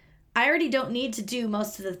night, I already don't need to do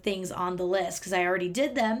most of the things on the list because I already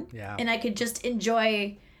did them. Yeah. And I could just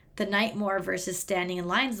enjoy the night more versus standing in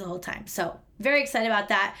lines the whole time. So very excited about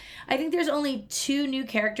that. I think there's only 2 new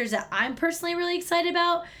characters that I'm personally really excited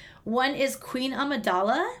about. One is Queen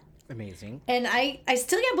Amidala. Amazing. And I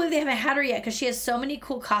still can't believe they haven't had her yet because she has so many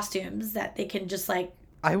cool costumes that they can just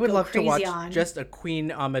I would love to watch on. Just a Queen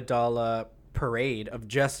Amidala parade of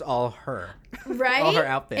just all her. Right? All her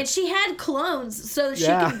outfits. And she had clones, so she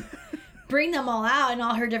can bring them all out in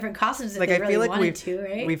all her different costumes if they really wanted to,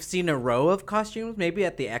 right? We've seen a row of costumes, maybe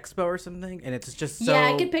at the expo or something, and it's just so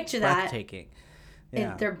I could picture that. breathtaking.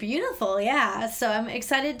 Yeah. They're beautiful, yeah. So I'm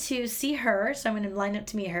excited to see her. So I'm going to line up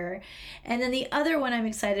to meet her. And then the other one I'm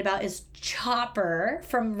excited about is Chopper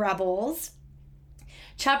from Rebels.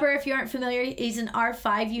 Chopper, if you aren't familiar, he's an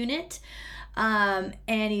R5 unit. And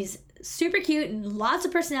he's super cute and lots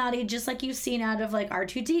of personality, just like you've seen out of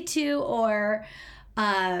R2-D2 or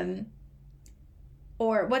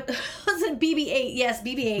what was it? BB-8. Yes,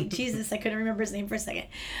 BB-8. Jesus, I couldn't remember his name for a second.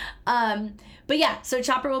 But yeah, so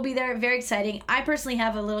Chopper will be there. Very exciting. I personally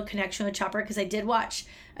have a little connection with Chopper because I did watch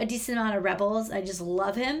a decent amount of Rebels. I just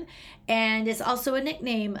love him. And it's also a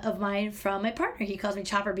nickname of mine from my partner. He calls me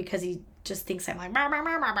Chopper because he just thinks I'm like, "Bah, bah,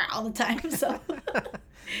 bah, bah, bah," all the time. So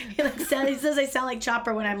he says I sound like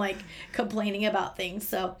Chopper when I'm like complaining about things.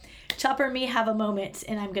 So Chopper and me have a moment,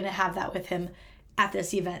 and I'm going to have that with him at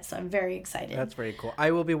this event. So I'm very excited. That's very cool.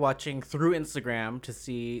 I will be watching through Instagram to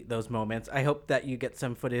see those moments. I hope that you get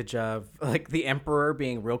some footage of like the Emperor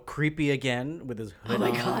being real creepy again with his hood Oh my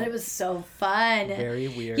on. God, it was so fun. Very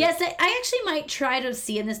weird. Yes, I actually might try to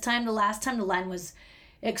see him this time. The last time the line was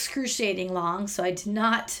excruciating long, so I did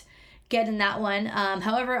not get in that one.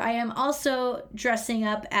 However, I am also dressing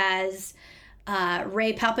up as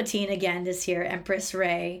Rey Palpatine again this year, Empress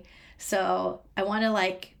Rey. So I want to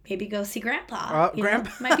like maybe go see Grandpa.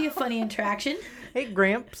 Grandpa. Might be a funny interaction. Hey,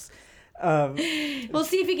 Gramps. We'll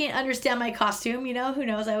see if he can understand my costume. You know, who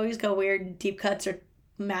knows? I always go weird deep cuts or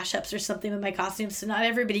mashups or something with my costumes, so not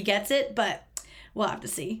everybody gets it, but we'll have to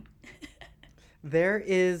see. There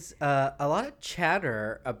is a lot of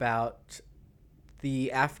chatter about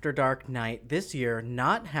the After Dark night this year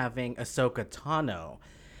not having Ahsoka Tano.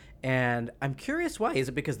 And I'm curious why. Is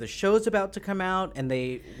it because the show's about to come out and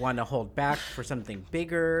they want to hold back for something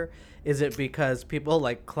bigger? Is it because people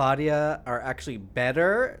like Claudia are actually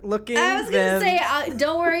better looking? I was going to say,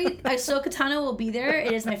 don't worry, Ahsoka Tano will be there.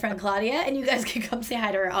 It is my friend Claudia, and you guys can come say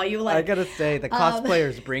hi to her all you like. I got to say, the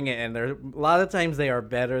cosplayers bring it, and a lot of times they are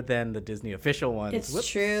better than the Disney official ones. It's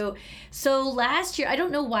true. So last year, I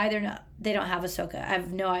don't know why they don't have Ahsoka. I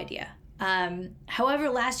have no idea. However,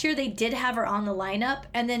 last year they did have her on the lineup,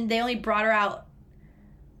 and then they only brought her out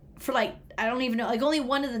for like, I don't even know, like only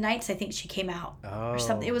one of the nights I think she came out or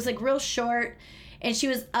something. It was like real short, and she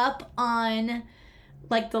was up on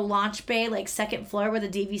like the launch bay, like second floor where the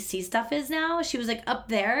DVC stuff is now. She was like up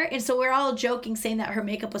there, and so we're all joking saying that her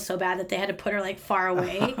makeup was so bad that they had to put her like far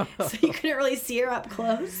away so you couldn't really see her up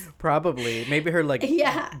close. Probably. Maybe her like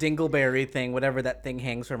dingleberry thing, whatever that thing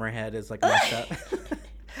hangs from her head, is like messed up.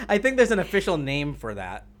 I think there's an official name for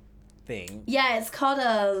that thing. Yeah, it's called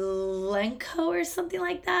a Lenko or something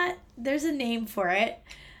like that. There's a name for it.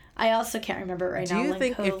 I also can't remember it right now. Do you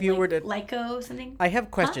think if you were to... Lyco something? I have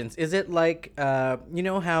questions. Huh? Is it like, you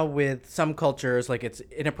know how with some cultures, like it's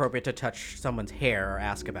inappropriate to touch someone's hair or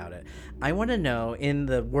ask about it? I want to know, in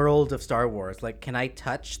the world of Star Wars, like, can I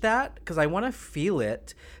touch that? Because I want to feel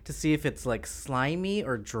it to see if it's like slimy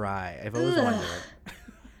or dry. I've always wondered.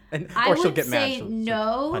 I would say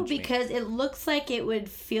no, because it looks like it would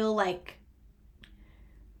feel like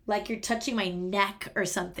you're touching my neck or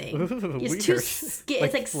something. Ooh, it's too skin.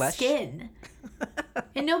 It's like flesh? Skin.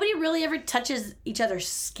 And nobody really ever touches each other's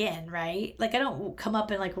skin, right? Like I don't come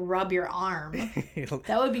up and like rub your arm.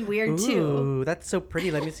 That would be weird too. Ooh, that's so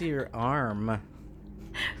pretty. Let me see your arm.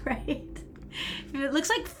 Right. It looks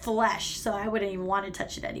like flesh, so I wouldn't even want to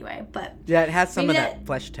touch it anyway. But yeah, it has some of that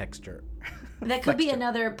flesh texture. That could be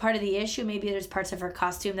another part of the issue. Maybe there's parts of her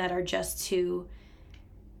costume that are just too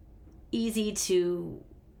easy to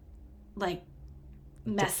like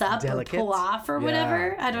mess up delicate. Or pull off or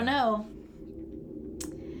whatever. I don't know.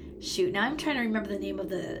 Shoot, now I'm trying to remember the name of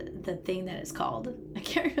the thing that it's called. I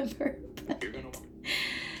can't remember.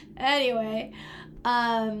 Anyway,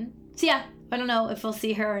 so yeah, I don't know if we'll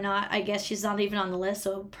see her or not. I guess she's not even on the list,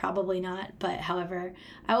 so probably not. But however,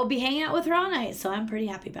 I will be hanging out with her all night, so I'm pretty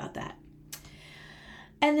happy about that.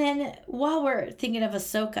 And then while we're thinking of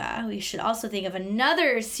Ahsoka, we should also think of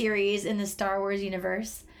another series in the Star Wars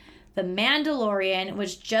universe, The Mandalorian,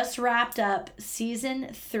 which just wrapped up season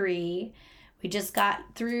 3. We just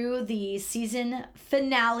got through the season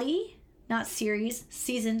finale, not series,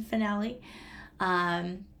 season finale.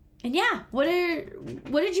 And yeah, what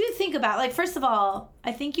did you think about? Like, first of all,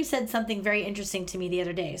 I think you said something very interesting to me the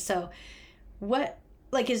other day. So what,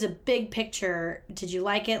 like, is a big picture? Did you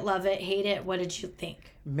like it, love it, hate it? What did you think?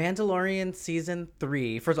 Mandalorian season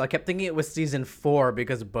 3. First of all, I kept thinking it was season 4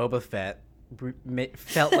 because Boba Fett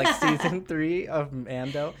felt like season 3 of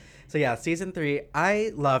Mando. So yeah, season 3,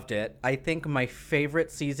 I loved it. I think my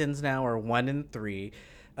favorite seasons now are 1 and 3.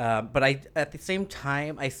 But at the same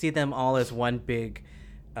time, I see them all as one big,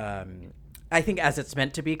 I think as it's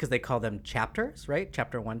meant to be, because they call them chapters, right?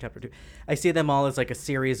 Chapter 1, chapter 2. I see them all as like a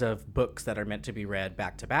series of books that are meant to be read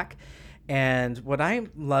back to back. And what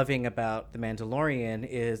I'm loving about The Mandalorian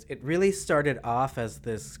is it really started off as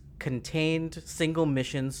this contained single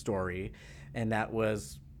mission story, and that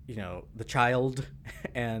was, you know, the child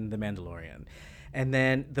and the Mandalorian. And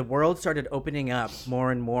then the world started opening up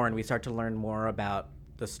more and more, and we start to learn more about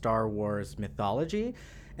the Star Wars mythology.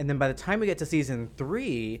 And then by the time we get to season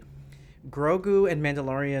 3, Grogu and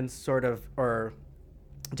Mandalorian sort of, or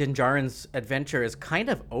Din Djarin's adventure is kind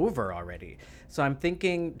of over already. So I'm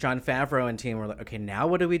thinking Jon Favreau and team were like, okay, now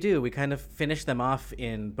what do? We kind of finished them off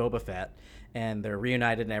in Boba Fett, and they're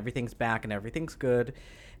reunited and everything's back and everything's good.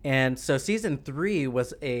 And so season 3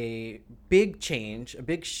 was a big change, a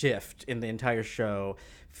big shift in the entire show.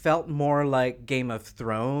 Felt more like Game of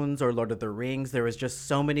Thrones or Lord of the Rings. There was just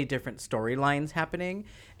so many different storylines happening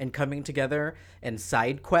and coming together, and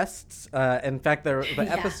side quests. In fact, the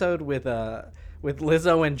episode with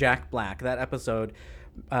Lizzo and Jack Black, that episode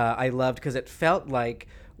I loved because it felt like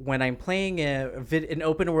when I'm playing an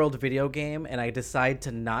open world video game and I decide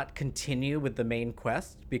to not continue with the main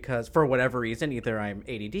quest because for whatever reason, either I'm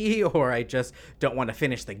ADD or I just don't want to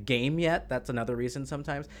finish the game yet. That's another reason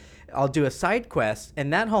sometimes. I'll do a side quest,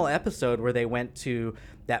 and that whole episode where they went to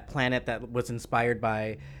that planet that was inspired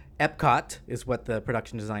by Epcot is what the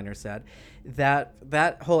production designer said.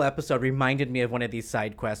 That whole episode reminded me of one of these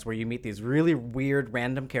side quests where you meet these really weird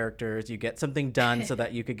random characters. You get something done so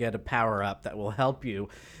that you could get a power up that will help you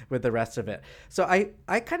with the rest of it. So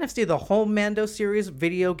I kind of see the whole Mando series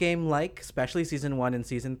video game like, especially season 1 and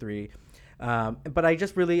season 3. But I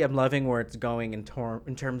just really am loving where it's going in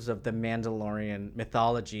terms of the Mandalorian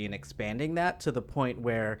mythology and expanding that to the point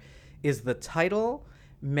where is the title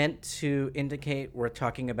meant to indicate we're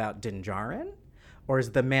talking about Din Djarin, or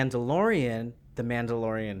is the Mandalorian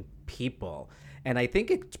people? And I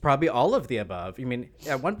think it's probably all of the above. I mean,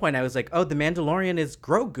 at one point I was like, oh, the Mandalorian is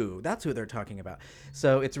Grogu. That's who they're talking about.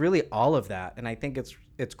 So it's really all of that. And I think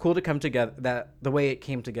it's cool to come together, that the way it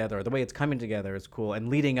came together, or the way it's coming together is cool. And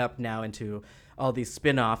leading up now into all these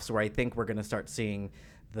spin-offs where I think we're going to start seeing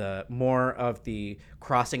the more of the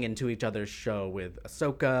crossing into each other's show with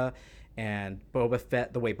Ahsoka and Boba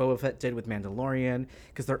Fett, the way Boba Fett did with Mandalorian,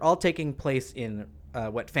 because they're all taking place in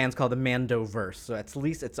what fans call the Mandoverse. So at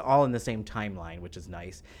least it's all in the same timeline, which is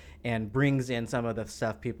nice, and brings in some of the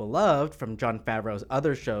stuff people loved from Jon Favreau's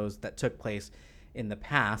other shows that took place in the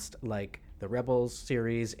past, like the Rebels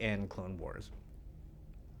series and Clone Wars.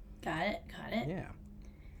 Got it. Yeah.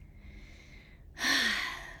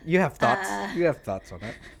 You have thoughts? You have thoughts on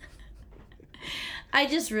it? I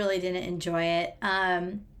just really didn't enjoy it.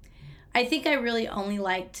 I think I really only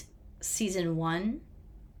liked season 1,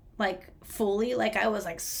 like fully. Like I was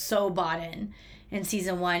like so bought in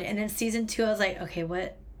season 1, and then season 2 I was like, okay,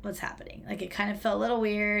 what's happening? Like it kind of felt a little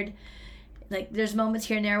weird. Like there's moments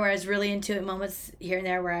here and there where I was really into it, moments here and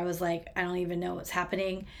there where I was like, I don't even know what's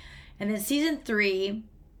happening. And then season 3,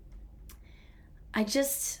 I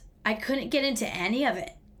couldn't get into any of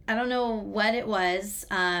it. I don't know what it was.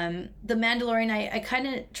 The Mandalorian, I kind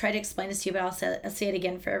of try to explain this to you, but I'll say it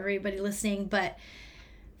again for everybody listening. But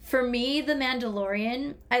for me, the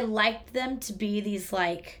Mandalorian, I liked them to be these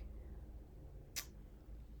like,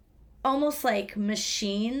 almost like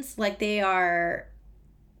machines. Like they are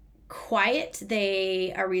quiet,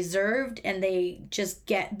 they are reserved, and they just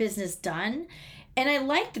get business done. And I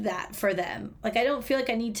liked that for them. Like I don't feel like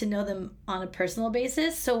I need to know them on a personal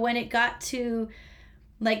basis. So when it got to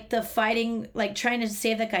like the fighting, like trying to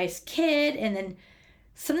save that guy's kid, and then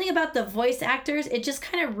something about the voice actors, it just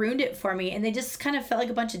kind of ruined it for me. And they just kind of felt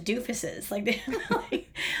like a bunch of doofuses. Like, they,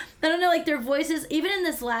 like I don't know, like their voices, even in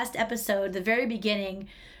this last episode, the very beginning,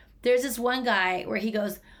 there's this one guy where he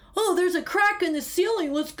goes, oh, there's a crack in the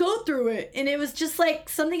ceiling, let's go through it. And it was just like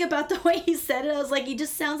something about the way he said it. I was like, he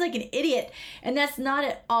just sounds like an idiot. And that's not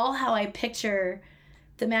at all how I picture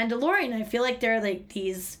the Mandalorian. I feel like they're like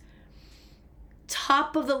these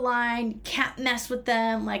top of the line, can't mess with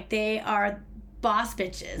them, like they are boss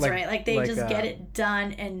bitches, like, right? Like they just get it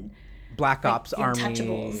done, and Black like, Ops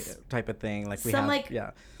Army type of thing. Like we some have, like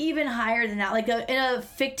yeah, even higher than that, like in a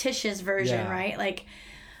fictitious version, right? Like,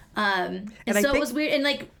 and so it was weird. And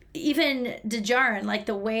like even Din Djarin, like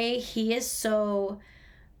the way he is so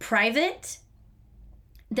private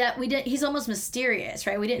that he's almost mysterious,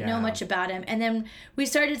 right? We didn't know much about him, and then we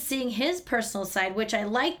started seeing his personal side, which I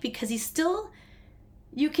liked because he's still.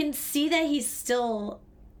 You can see that he's still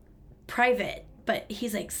private, but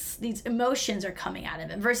he's like, these emotions are coming out of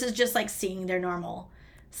him versus just like seeing their normal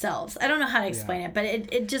selves. I don't know how to explain it, but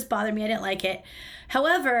it just bothered me. I didn't like it.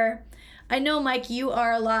 However, I know, Mike, you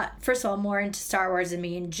are a lot, first of all, more into Star Wars than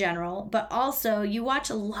me in general, but also you watch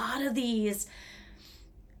a lot of these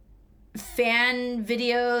fan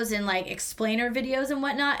videos and like explainer videos and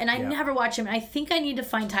whatnot, and I never watch them. And I think I need to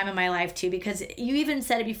find time in my life too, because you even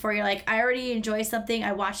said it before, you're like, I already enjoy something,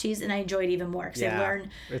 I watch these and I enjoy it even more because I learn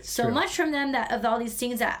so much from them, that of all these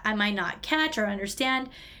things that I might not catch or understand,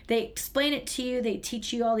 they explain it to you, they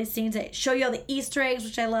teach you all these things, they show you all the Easter eggs,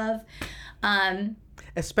 which I love.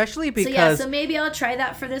 Especially So because so maybe I'll try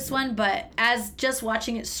that for this one, but as just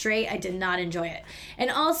watching it straight, I did not enjoy it. And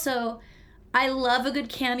also, I love a good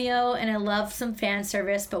cameo and I love some fan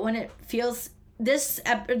service, but when it feels this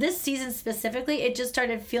season specifically, it just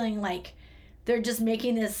started feeling like they're just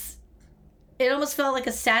making this. It almost felt like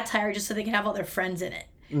a satire just so they can have all their friends in it.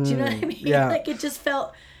 Do you know what I mean? Yeah. Like it just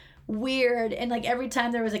felt weird, and like every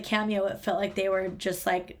time there was a cameo, it felt like they were just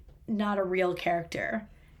like not a real character.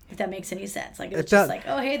 If that makes any sense, like it was just like,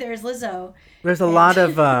 oh hey, there's Lizzo. There's a lot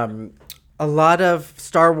of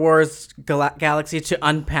Star Wars galaxy to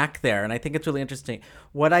unpack there, and I think it's really interesting.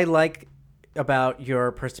 What I like about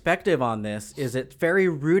your perspective on this is it's very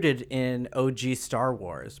rooted in OG Star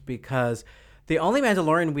Wars, because the only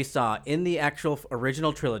Mandalorian we saw in the actual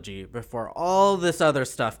original trilogy before all this other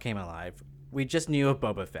stuff came alive, we just knew of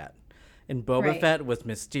Boba Fett. And Boba Fett was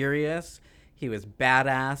mysterious, he was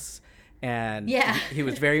badass, and he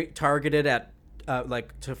was very targeted at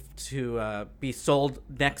to be sold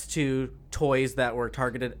next to toys that were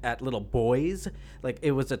targeted at little boys. Like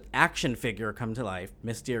it was an action figure come to life,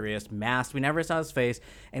 mysterious, masked. We never saw his face,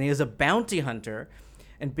 and he was a bounty hunter.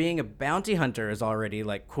 And being a bounty hunter is already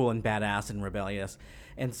like cool and badass and rebellious.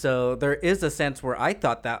 And so there is a sense where I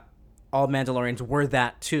thought that all Mandalorians were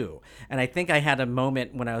that too. And I think I had a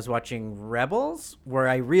moment when I was watching Rebels where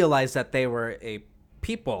I realized that they were a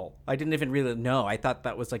people. I didn't even really know. I thought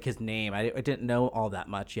that was like his name. I didn't know all that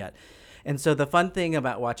much yet. And so the fun thing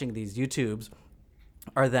about watching these YouTubes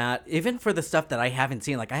are that even for the stuff that I haven't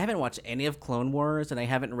seen, like I haven't watched any of Clone Wars and I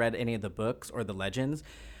haven't read any of the books or the legends,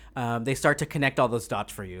 they start to connect all those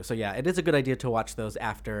dots for you. So yeah, it is a good idea to watch those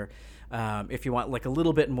after if you want like a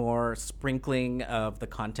little bit more sprinkling of the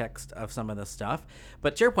context of some of the stuff.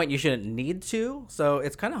 But to your point, you shouldn't need to. So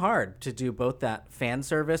it's kind of hard to do both that fan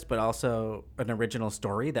service, but also an original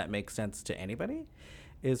story that makes sense to anybody.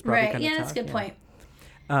 Is probably right. Kind of Yeah, that's a good point.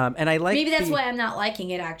 And I like maybe that's why I'm not liking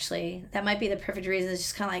it. Actually, that might be the perfect reason. It's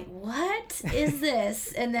just kind of like, what is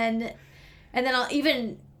this? and then I'll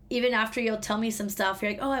even after you'll tell me some stuff,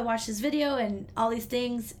 you're like, oh, I watched this video and all these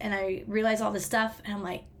things, and I realize all this stuff, and I'm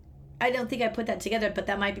like, I don't think I put that together, but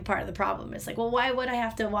that might be part of the problem. It's like, well, why would I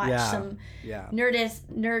have to watch some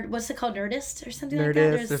what's it called, Nerdist or something like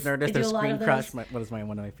that? There's Nerdist, there's Screen Crush. One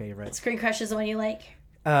of my favorites. Screen Crush is the one you like?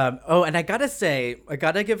 And I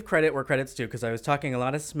gotta give credit where credit's due, because I was talking a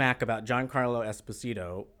lot of smack about Giancarlo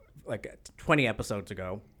Esposito like 20 episodes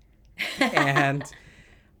ago, and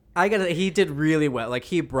he did really well. Like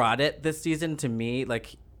he brought it this season to me.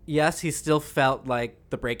 Like yes, he still felt like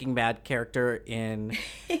the Breaking Bad character in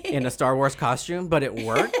a Star Wars costume, but it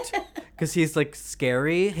worked. Because he's like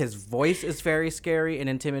scary. His voice is very scary and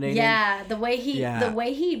intimidating. Yeah, the way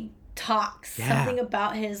he talks, something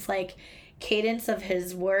about his like cadence of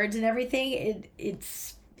his words and everything.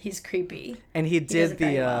 He's creepy. And he did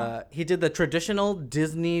the traditional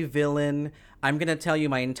Disney villain. I'm gonna tell you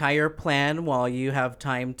my entire plan while you have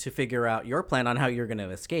time to figure out your plan on how you're gonna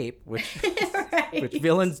escape. Which which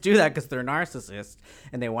villains do that because they're narcissists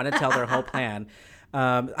and they want to tell their whole plan.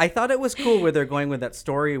 I thought it was cool where they're going with that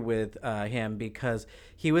story with him, because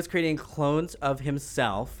he was creating clones of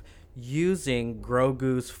himself using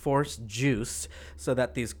Grogu's Force juice so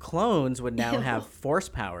that these clones would now have Force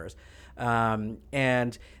powers.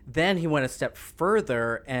 And then he went a step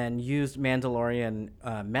further and used Mandalorian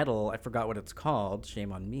metal. I forgot what it's called.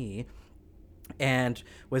 Shame on me. And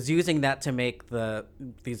was using that to make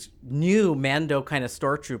these new Mando kind of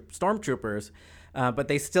stormtroopers. But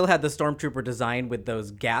they still had the stormtrooper design with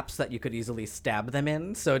those gaps that you could easily stab them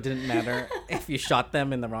in. So it didn't matter if you shot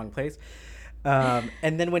them in the wrong place.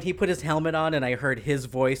 And then when he put his helmet on and I heard his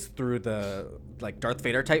voice through the like Darth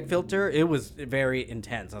Vader type filter, it was very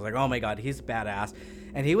intense. I was like, oh my God, he's badass.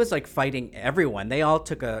 And he was like fighting everyone. They all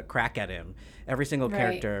took a crack at him, every single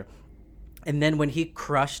character. And then when he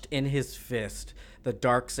crushed in his fist the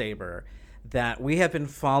Darksaber that we have been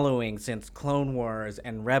following since Clone Wars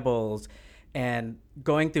and Rebels and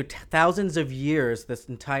going through thousands of years, this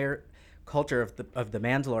entire culture of the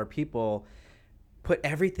Mandalore people put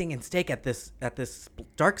everything in stake at this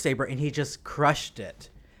Darksaber, and he just crushed it.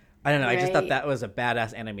 I don't know. Right. I just thought that was a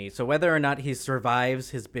badass enemy. So whether or not he survives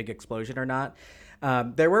his big explosion or not,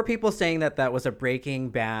 there were people saying that was a Breaking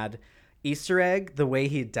Bad Easter egg, the way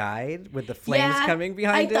he died with the flames coming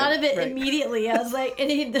behind him. I thought of it immediately. I was like,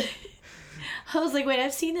 wait,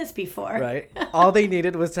 I've seen this before. Right. All they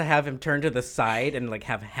needed was to have him turn to the side and like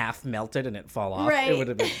have half melted and it fall off. Right. It would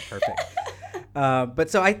have been perfect.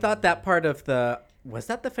 But so I thought that part of was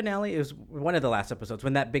that the finale? It was one of the last episodes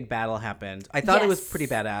when that big battle happened. I thought it was pretty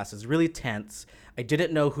badass. It was really tense. I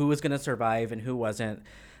didn't know who was going to survive and who wasn't.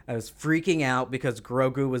 I was freaking out because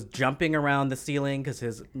Grogu was jumping around the ceiling because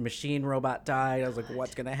his machine robot died. I was like,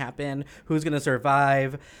 what's going to happen? Who's going to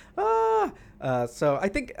survive? So I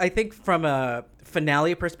think from a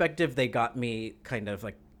finale perspective, they got me kind of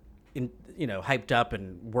like, hyped up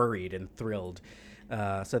and worried and thrilled.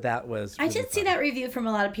 So that was I really did see fun. that review from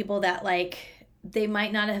a lot of people that like they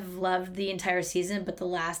might not have loved the entire season, but the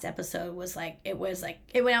last episode was like it went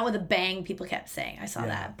out with a bang. People kept saying I saw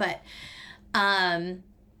that, but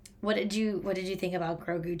what did you think about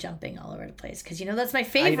Grogu jumping all over the place? Because that's my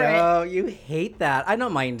favorite. I know you hate that. I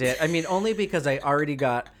don't mind it. I mean, only because I already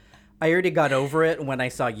got over it when I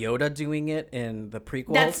saw Yoda doing it in the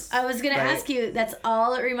prequels. I was gonna ask you. That's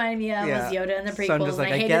all it reminded me of was Yoda in the prequels. So I'm just like,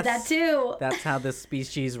 and I hated that too. That's how this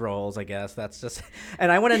species rolls, I guess. That's just.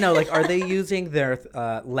 And I want to know, like, are they using their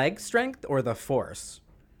leg strength or the Force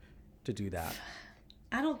to do that?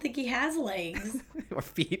 I don't think he has legs. Or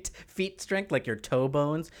feet strength, like your toe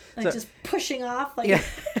bones. Like just pushing off, like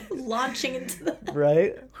launching into the...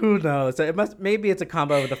 Right? Who knows? So maybe it's a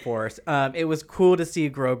combo with the Force. It was cool to see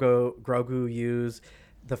Grogu use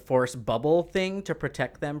the Force bubble thing to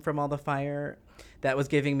protect them from all the fire. That was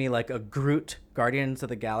giving me like a Groot Guardians of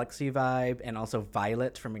the Galaxy vibe, and also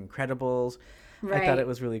Violet from Incredibles. Right. I thought it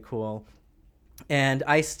was really cool. And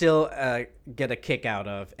I still get a kick out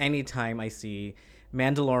of any time I see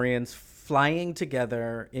Mandalorians flying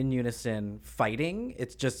together in unison fighting.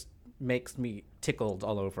 It just makes me tickled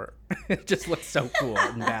all over. It just looks so cool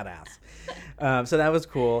and badass. So that was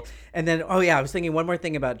cool. And then I was thinking one more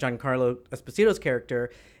thing about Giancarlo Esposito's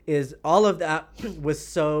character is all of that was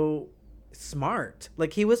so smart.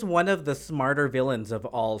 Like, he was one of the smarter villains of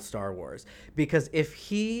all Star Wars, because if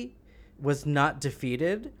he was not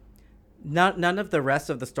defeated, none of the rest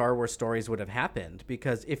of the Star Wars stories would have happened.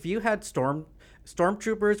 Because if you had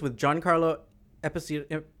stormtroopers with Giancarlo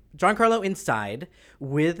inside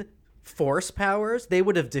with Force powers, they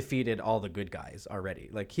would have defeated all the good guys already.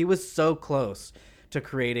 Like, he was so close to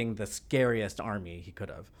creating the scariest army he could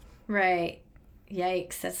have. Right.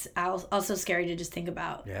 Yikes. That's also scary to just think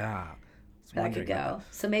about. Yeah. That could go.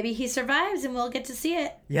 So maybe he survives and we'll get to see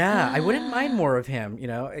it. Yeah, I wouldn't mind more of him,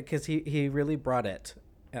 because he really brought it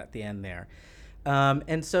at the end there.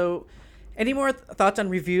 And so, any more thoughts on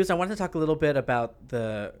reviews? I want to talk a little bit about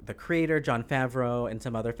the creator, Jon Favreau, and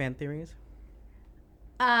some other fan theories.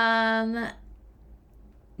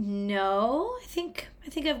 No, I think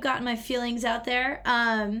I've gotten my feelings out there.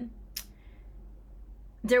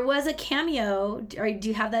 There was a cameo. Or do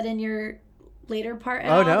you have that in your later part?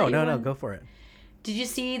 No, go for it. Did you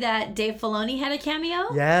see that Dave Filoni had a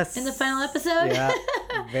cameo? Yes. In the final episode? Yeah,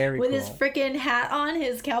 very With cool. his freaking hat on,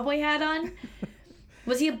 his cowboy hat on.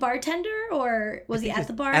 Was he a bartender or was he at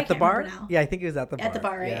the bar? At the bar? Yeah, I think he was at the bar. At the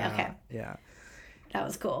bar, right? Yeah, okay. Yeah. That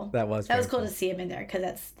was cool. That was cool to see him in there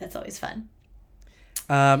because that's always fun.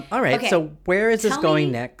 All right. Okay. So where is this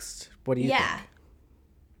going next? What do you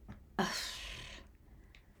think?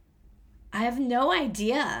 I have no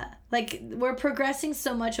idea. Like, we're progressing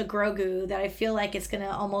so much with Grogu that I feel like it's going to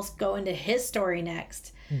almost go into his story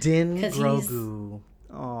next. Din Grogu.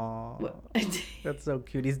 Oh, that's so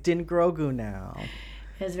cute. He's Din Grogu now.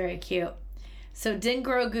 It's very cute. So Din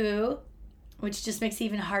Grogu, which just makes it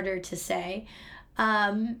even harder to say.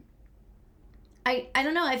 I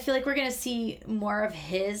don't know. I feel like we're going to see more of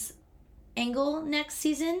his angle next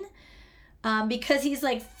season. Because he's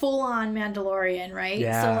like full on Mandalorian, right?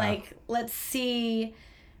 Yeah. So like, let's see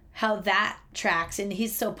how that tracks. And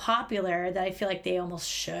he's so popular that I feel like they almost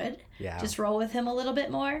should just roll with him a little bit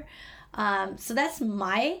more. So that's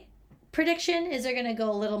my prediction. Is they're going to go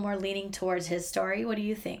a little more leaning towards his story. What do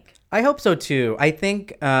you think? I hope so too. I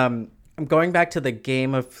think I'm going back to the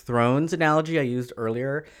Game of Thrones analogy I used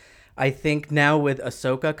earlier. I think now with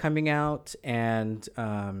Ahsoka coming out and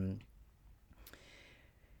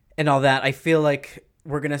all that, I feel like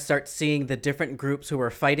we're going to start seeing the different groups who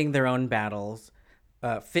are fighting their own battles,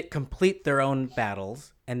 complete their own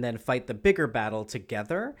battles, and then fight the bigger battle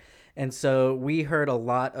together. And so we heard a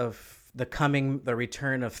lot of the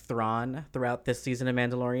return of Thrawn throughout this season of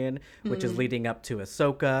Mandalorian, which is leading up to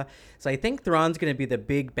Ahsoka. So I think Thrawn's going to be the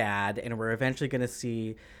big bad, and we're eventually going to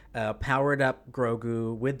see powered up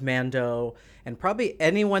Grogu with Mando, and probably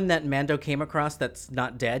anyone that Mando came across that's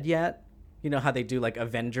not dead yet. You know how they do like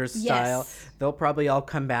Avengers style? Yes. They'll probably all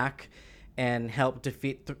come back and help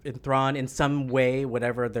defeat Thrawn in some way,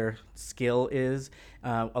 whatever their skill is,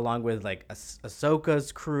 along with like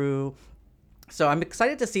Ahsoka's crew. So I'm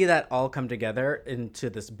excited to see that all come together into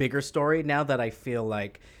this bigger story now that I feel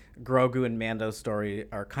like Grogu and Mando's story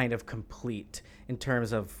are kind of complete in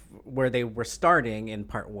terms of where they were starting in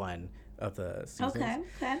part 1 of the seasons.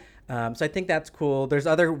 Okay. So I think that's cool. There's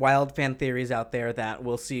other wild fan theories out there that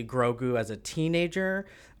we'll see Grogu as a teenager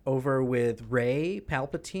over with Rey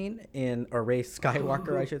Palpatine or Rey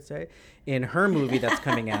Skywalker, I should say, in her movie that's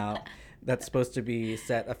coming out. That's supposed to be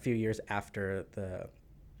set a few years after the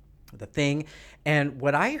thing. And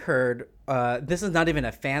what I heard, this is not even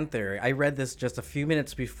a fan theory. I read this just a few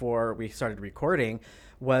minutes before we started recording,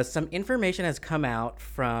 was some information has come out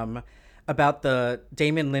about the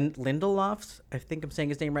Damon Lindelofs. I think I'm saying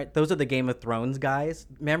his name right. Those are the Game of Thrones guys.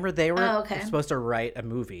 Remember, they were supposed to write a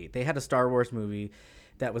movie. They had a Star Wars movie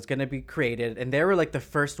that was going to be created, and they were like the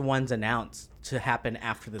first ones announced to happen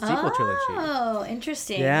after the sequel trilogy. Oh,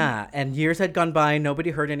 interesting. Yeah, and years had gone by,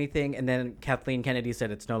 nobody heard anything, and then Kathleen Kennedy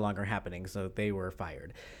said it's no longer happening, so they were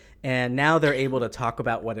fired. And now they're able to talk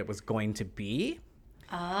about what it was going to be.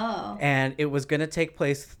 Oh. And it was going to take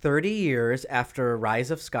place 30 years after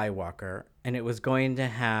Rise of Skywalker, and it was going to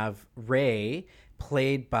have Rey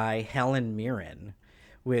played by Helen Mirren,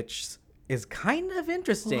 which is kind of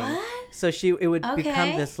interesting. What? So it would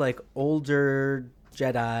become this like older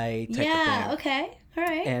Jedi type of thing. Yeah, okay. All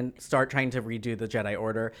right. And start trying to redo the Jedi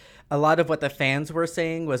Order. A lot of what the fans were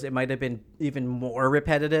saying was it might have been even more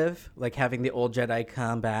repetitive, like having the old Jedi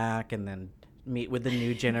come back and then meet with the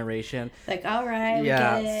new generation. Like, all right,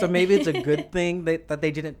 yeah. we get it. So maybe it's a good thing that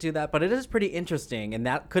they didn't do that, but it is pretty interesting, and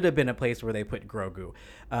that could have been a place where they put Grogu.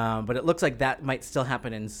 But it looks like that might still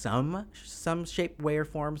happen in some shape, way, or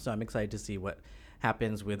form. So I'm excited to see what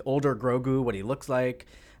happens with older Grogu, what he looks like.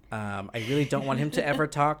 I really don't want him to ever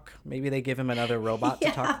talk. Maybe they give him another robot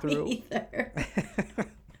to talk through. Me either.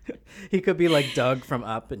 He could be like Doug from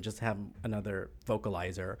Up and just have another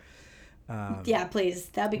vocalizer. Yeah, please.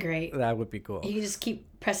 That'd be great. That would be cool. You can just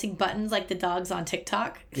keep pressing buttons like the dogs on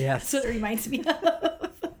TikTok. Yes. That's what it reminds me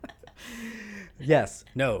of. Yes.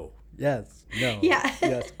 No. Yes. No. Yeah.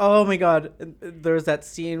 Yes. Oh my God. There's that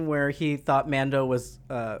scene where he thought Mando was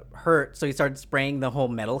hurt, so he started spraying the whole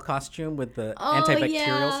metal costume with the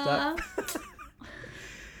antibacterial stuff.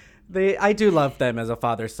 I do love them as a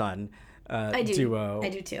father-son duo. I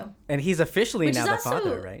do too. And he's officially Which now is the also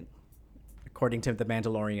father, right? According to the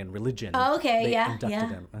Mandalorian religion. Oh, okay. They Yeah. inducted Yeah.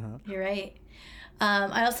 him. Uh-huh. You're right.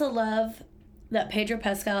 I also love that Pedro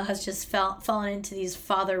Pascal has just fallen into these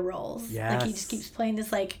father roles. Yes. Like he just keeps playing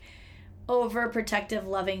this like overprotective,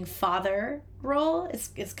 loving father role.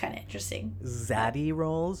 It's kind of interesting. Zaddy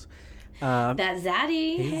roles. That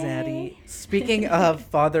Zaddy. Hey, hey. Zaddy. Speaking of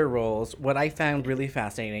father roles, what I found really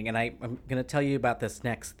fascinating, and I'm going to tell you about this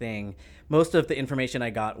next thing. Most of the information I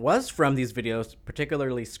got was from these videos,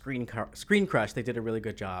 particularly Screen Crush. They did a really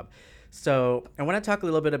good job. So I want to talk a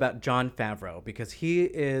little bit about Jon Favreau, because he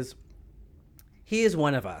is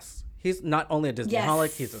one of us. He's not only a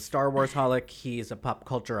Disney-holic, he's a Star Wars-holic, he's a pop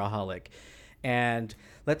culture-aholic. And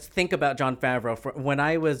let's think about Jon Favreau. When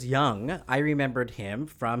I was young, I remembered him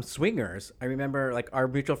from Swingers. I remember like our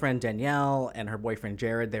mutual friend Danielle and her boyfriend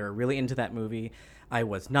Jared, they were really into that movie. I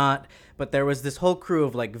was not. But there was this whole crew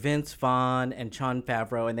of like Vince Vaughn and Jon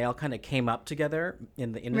Favreau, and they all kind of came up together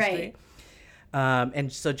in the industry. Right.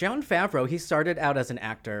 And so Jon Favreau, he started out as an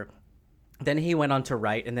actor. Then he went on to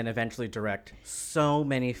write and then eventually direct so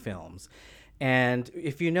many films. And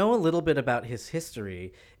if you know a little bit about his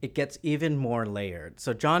history, it gets even more layered.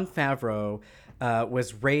 So Jon Favreau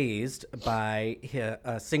was raised by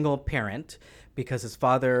a single parent because his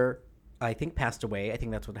father, I think, passed away. I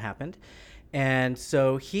think that's what happened. And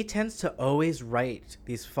so he tends to always write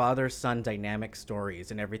these father-son dynamic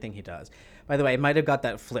stories in everything he does. By the way, I might have got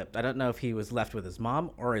that flipped. I don't know if he was left with his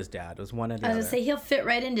mom or his dad. It was one or the other. I was going to say, he'll fit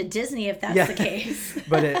right into Disney if that's the case.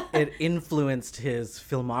 But it influenced his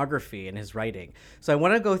filmography and his writing. So I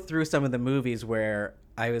want to go through some of the movies where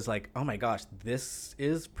I was like, oh my gosh, this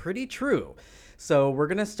is pretty true. So we're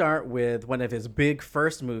going to start with one of his big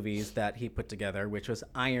first movies that he put together, which was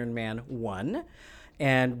Iron Man 1.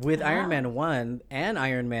 And with Iron Man 1 and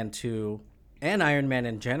Iron Man 2 and Iron Man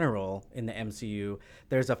in general in the MCU,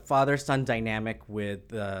 there's a father-son dynamic with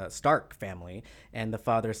the Stark family and the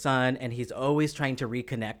father-son, and he's always trying to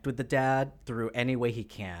reconnect with the dad through any way he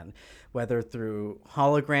can, whether through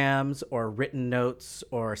holograms or written notes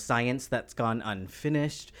or science that's gone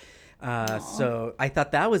unfinished. So I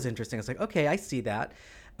thought that was interesting. I was like, okay, I see that.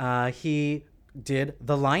 He did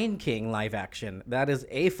The Lion King live action. That is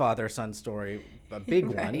a father-son story, a big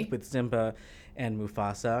one with Simba and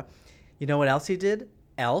Mufasa. You know what else he did?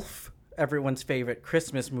 Elf, everyone's favorite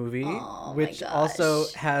Christmas movie, which also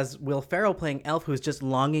has Will Ferrell playing Elf, who's just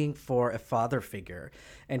longing for a father figure.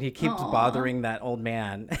 And he keeps bothering that old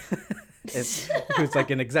man who's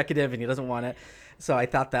like an executive and he doesn't want it. So I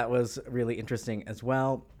thought that was really interesting as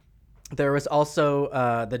well. There was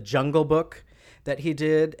also the Jungle Book that he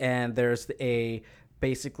did, and there's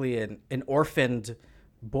basically an orphaned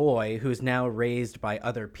boy who's now raised by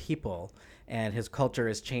other people, and his culture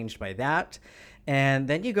is changed by that. And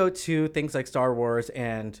then you go to things like Star Wars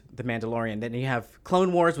and The Mandalorian. Then you have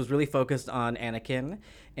Clone Wars was really focused on Anakin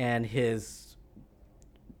and his,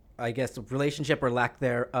 I guess, relationship or lack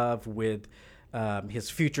thereof with his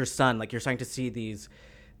future son. Like, you're starting to see these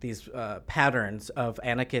patterns of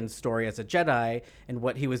Anakin's story as a Jedi and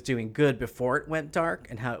what he was doing good before it went dark,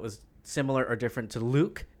 and how it was similar or different to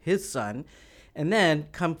Luke, his son. And then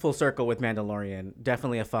come full circle with Mandalorian,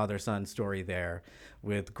 definitely a father-son story there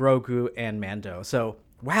with Grogu and Mando. So,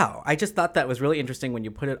 wow, I just thought that was really interesting when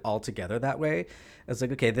you put it all together that way. It's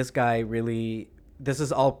like, okay, this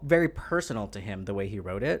is all very personal to him, the way he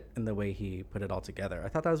wrote it and the way he put it all together. I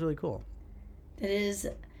thought that was really cool. It is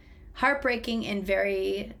heartbreaking and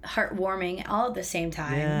very heartwarming all at the same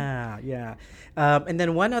time. Yeah. And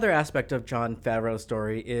then one other aspect of Jon Favreau's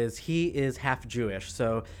story is he is half Jewish.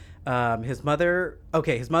 So his mother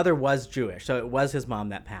was Jewish. So it was his mom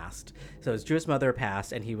that passed. So his Jewish mother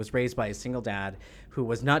passed, and he was raised by a single dad who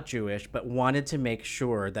was not Jewish, but wanted to make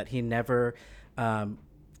sure that he never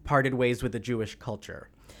parted ways with the Jewish culture.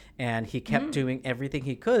 And he kept doing everything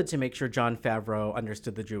he could to make sure Jon Favreau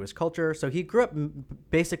understood the Jewish culture. So he grew up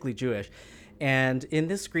basically Jewish. And in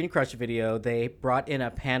this Screen Crush video, they brought in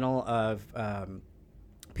a panel of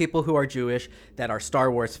people who are Jewish that are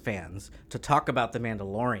Star Wars fans to talk about The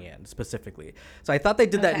Mandalorian specifically. So I thought they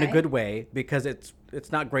did that in a good way, because it's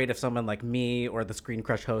not great if someone like me or the Screen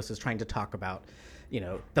Crush host is trying to talk about,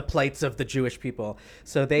 the plights of the Jewish people.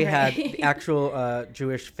 So they had the actual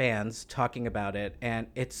Jewish fans talking about it, and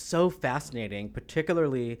it's so fascinating,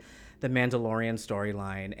 particularly the Mandalorian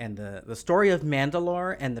storyline and the story of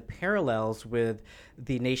Mandalore and the parallels with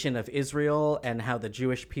the nation of Israel, and how the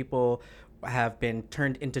Jewish people have been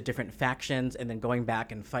turned into different factions and then going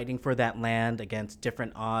back and fighting for that land against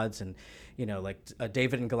different odds. And, like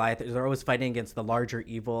David and Goliath, they're always fighting against the larger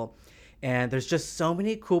evil. And there's just so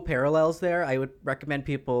many cool parallels there. I would recommend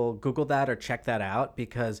people Google that or check that out,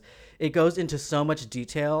 because it goes into so much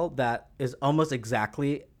detail that is almost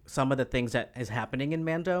exactly some of the things that is happening in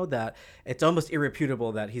Mando, that it's almost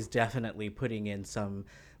irrefutable that he's definitely putting in some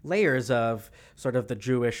layers of sort of the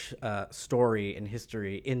Jewish story and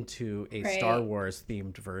history into a Star Wars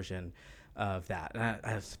themed version of that. And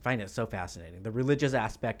I find it so fascinating. The religious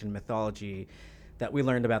aspect and mythology that we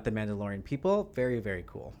learned about the Mandalorian people, very, very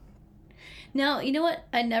cool. Now, you know what?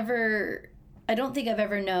 I don't think I've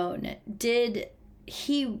ever known. Did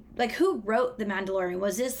he, who wrote The Mandalorian?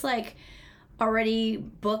 Was this already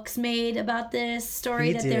books made about this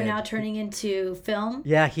story that they're now turning into film?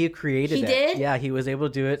 Yeah, he created it. He did? Yeah, he was able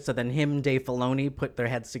to do it. So then him and Dave Filoni put their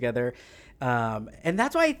heads together. And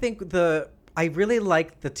that's why I think I really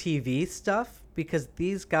like the TV stuff, because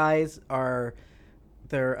these guys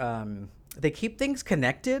they keep things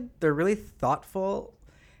connected. They're really thoughtful,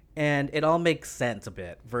 and it all makes sense a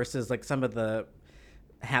bit, versus some of the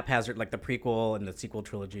haphazard, the prequel and the sequel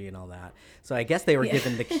trilogy and all that. So I guess they were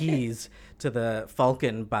given the keys to the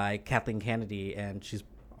Falcon by Kathleen Kennedy, and she's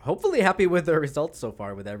hopefully happy with the results so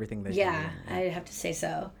far with everything that I'd have to say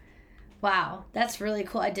so. Wow, that's really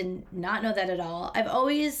cool. I did not know that at all. I've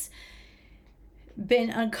always been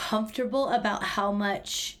uncomfortable about how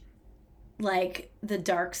much the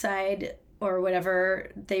dark side or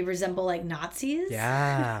whatever, they resemble Nazis.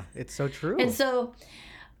 Yeah, it's so true. And so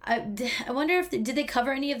I wonder if did they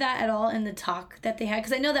cover any of that at all in the talk that they had?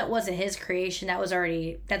 Because I know that wasn't his creation.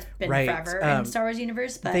 That's been forever in Star Wars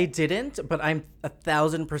universe. But they didn't. But I'm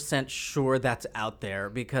 1,000% sure that's out there,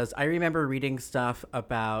 because I remember reading stuff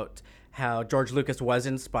about how George Lucas was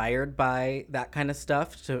inspired by that kind of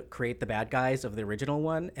stuff to create the bad guys of the original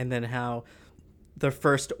one, and then how the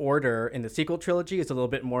First Order in the sequel trilogy is a little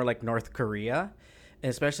bit more like North Korea. And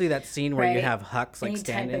especially that scene where you have Hux any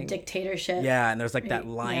standing. type of dictatorship. Yeah, and there's that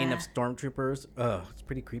line of stormtroopers. Oh, it's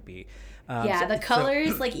pretty creepy. The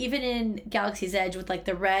colors, even in Galaxy's Edge with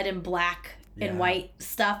the red and black and white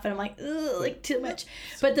stuff, and I'm ugh, too much.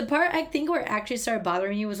 But the part I think where it actually started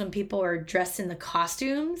bothering you was when people were dressed in the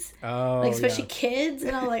costumes. Oh, especially kids,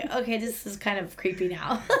 and I was okay, this is kind of creepy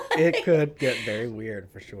now. It could get very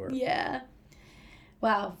weird for sure. Yeah.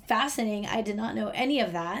 Wow, fascinating. I did not know any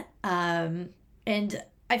of that. And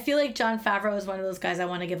I feel like Jon Favreau is one of those guys I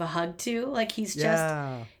want to give a hug to. He's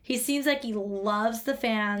just, he seems like he loves the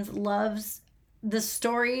fans, loves the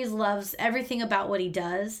stories, loves everything about what he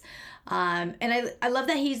does. And I love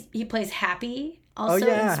that he plays Happy also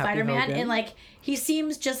in Spider-Man. And he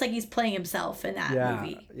seems just like he's playing himself in that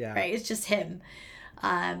movie. Yeah. Right? It's just him.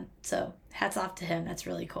 So hats off to him. That's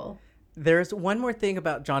really cool. There's one more thing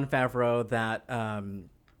about Jon Favreau that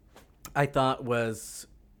I thought was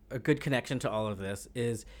a good connection to all of this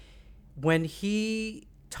is when he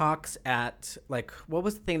talks at, like, what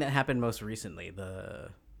was the thing that happened most recently? The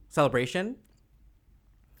Celebration?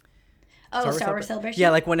 Oh, Star Wars Celebration? Yeah,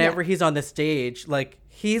 like whenever he's on the stage, like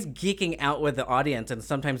he's geeking out with the audience and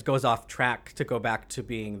sometimes goes off track to go back to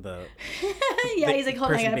being the yeah, he's like,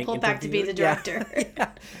 hold on, I gotta pull back to be the director.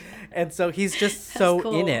 Yeah. And so he's just so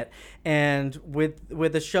cool. in it. And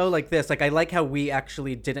with a show like this, like I like how we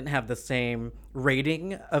actually didn't have the same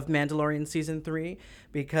rating of Mandalorian season 3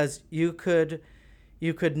 because you could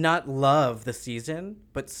not love the season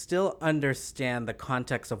but still understand the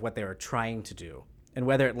context of what they were trying to do. And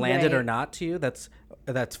whether it landed or not to you, that's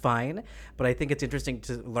fine. But I think it's interesting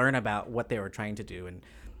to learn about what they were trying to do, and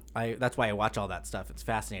that's why I watch all that stuff. It's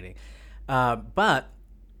fascinating. But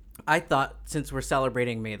I thought since we're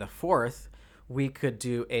celebrating May the 4th, we could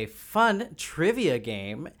do a fun trivia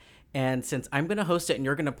game. And since I'm going to host it and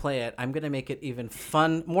you're going to play it, I'm going to make it even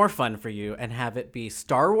more fun for you and have it be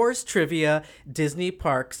Star Wars Trivia Disney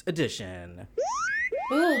Parks Edition.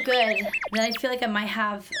 Ooh, good. Then I feel like I might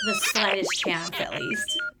have the slightest chance, at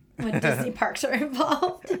least, when Disney parks are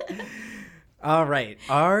involved. All right.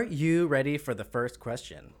 Are you ready for the first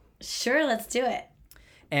question? Sure, let's do it.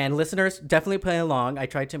 And listeners, definitely play along. I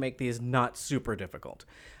tried to make these not super difficult.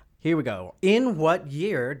 Here we go. In what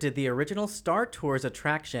year did the original Star Tours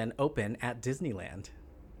attraction open at Disneyland?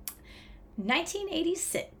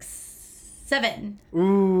 1986. 7.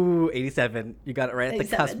 Ooh, 87. You got it right at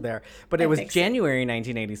the cusp there. But it was January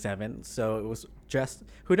 1987, so it was just,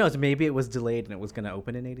 who knows, maybe it was delayed and it was going to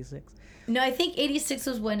open in 86. No, I think 86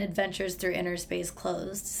 was when Adventures Through Inner Space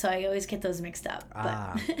closed, so I always get those mixed up.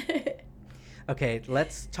 But. Okay,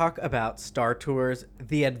 let's talk about Star Tours.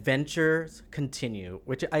 The Adventures Continue,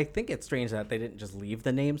 which I think it's strange that they didn't just leave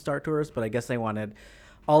the name Star Tours, but I guess they wanted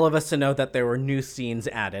all of us to know that there were new scenes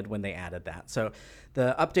added when they added that. So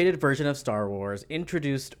the updated version of Star Wars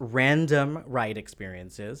introduced random ride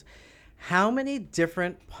experiences. How many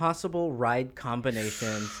different possible ride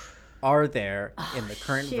combinations are there in the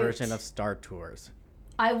current version of Star Tours?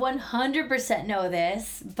 I 100% know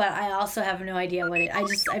this, but I also have no idea what it.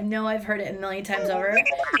 I know I've heard it a million times over,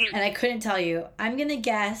 and I couldn't tell you. I'm gonna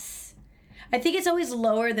guess. I think it's always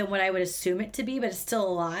lower than what I would assume it to be, but it's still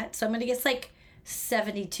a lot. So I'm gonna guess like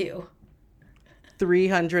 72.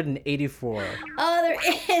 384. Oh, there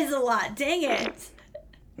is a lot. Dang it.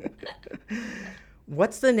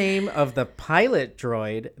 What's the name of the pilot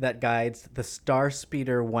droid that guides the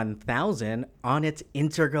Starspeeder 1000 on its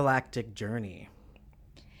intergalactic journey?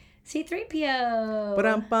 C-3PO.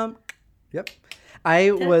 Ba-dum-bum. Yep.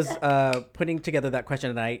 I was putting together that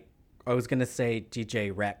question and I was going to say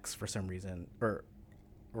DJ Rex for some reason.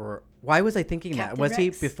 Or why was I thinking Captain that? Was Rex. he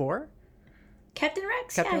before? Captain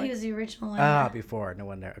Rex? Captain Rex? He was the original one. Before. No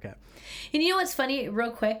wonder. Okay. And you know what's funny?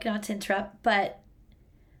 Real quick, not to interrupt, but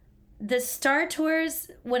the Star Tours,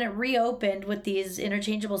 when it reopened with these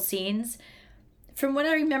interchangeable scenes, from what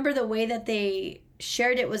I remember, the way that they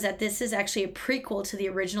shared it was that this is actually a prequel to the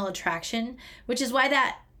original attraction, which is why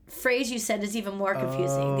that phrase you said is even more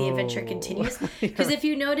confusing. The adventure continues. Because if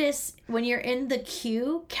you notice, when you're in the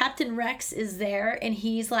queue, Captain Rex is there and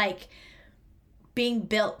he's like being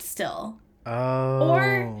built still.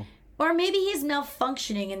 Oh. Or maybe he's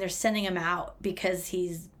malfunctioning and they're sending him out because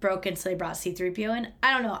he's broken, so they brought C-3PO in.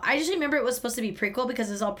 I don't know. I just remember it was supposed to be prequel because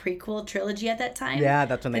it was all prequel trilogy at that time. Yeah,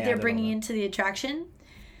 that's when they're bringing into the attraction.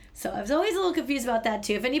 So I was always a little confused about that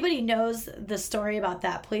too. If anybody knows the story about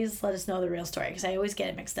that, please let us know the real story because I always get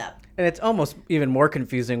it mixed up. And it's almost even more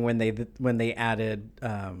confusing when they added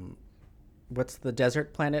what's the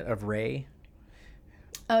desert planet of Rey?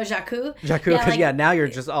 Oh, Jakku. Jakku, because now you're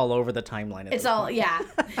just all over the timeline. It's all yeah.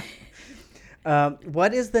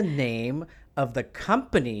 What is the name of the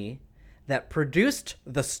company that produced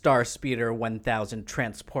the Starspeeder 1000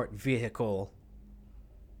 transport vehicle?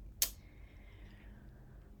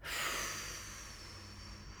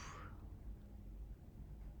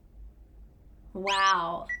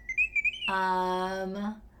 Wow.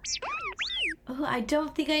 Oh, I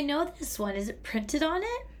don't think I know this one. Is it printed on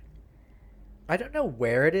it? I don't know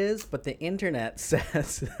where it is, but the internet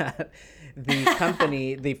says that the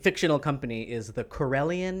company, the fictional company, is the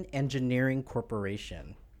Corellian Engineering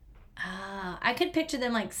Corporation. I could picture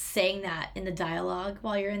them like saying that in the dialogue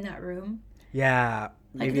while you're in that room. Yeah,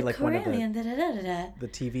 maybe like one of the the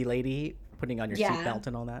TV lady putting on your seatbelt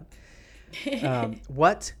and all that.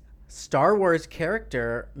 What Star Wars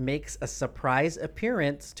character makes a surprise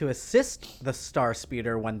appearance to assist the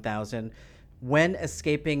Starspeeder 1000 when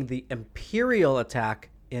escaping the Imperial attack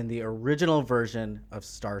in the original version of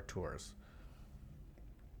Star Tours?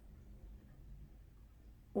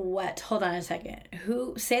 What? Hold on a second.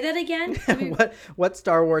 Who? Say that again. What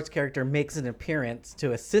Star Wars character makes an appearance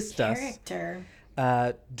to assist Character.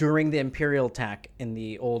 us during the Imperial attack in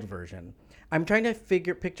the old version? I'm trying to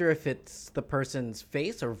picture if it's the person's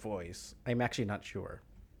face or voice. I'm actually not sure.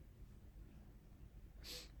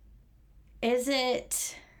 Is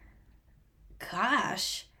it?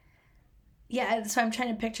 Gosh. Yeah, so I'm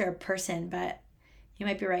trying to picture a person, but you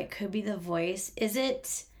might be right. Could be the voice. Is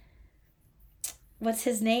it? What's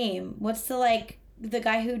his name? What's the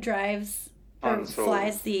guy who drives or Han Solo.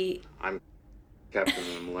 flies the? I'm Captain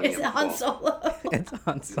of the Millennium Is it Han Falcon. Solo? It's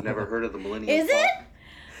Han Solo. You've never heard of the Millennium Is Falcon? it?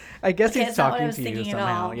 I guess Okay, he's that's not what I talking was to you thinking at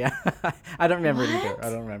somehow. all. Yeah, I don't remember it either. What? I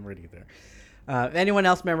don't remember it either. Anyone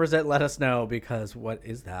else remembers it? Let us know, because what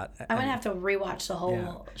is that? I'm gonna have to rewatch the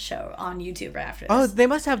whole show on YouTube right after this. Oh, they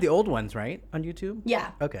must have the old ones, right, on YouTube?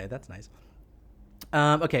 Yeah. Okay, that's nice.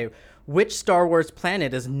 Okay, which Star Wars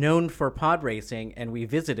planet is known for pod racing, and we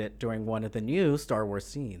visit it during one of the new Star Wars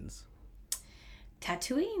scenes?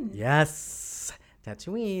 Tatooine. Yes,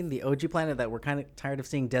 Tatooine, the OG planet that we're kind of tired of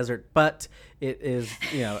seeing desert, but it is,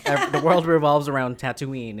 the world revolves around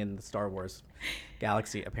Tatooine in the Star Wars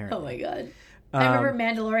galaxy, apparently. Oh my god. I remember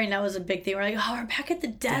Mandalorian. That was a big thing. We're like, oh, we're back at the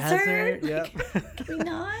desert. Yep. Can we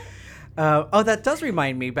not? That does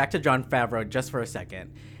remind me, back to Jon Favreau just for a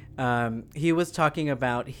second. He was talking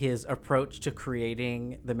about his approach to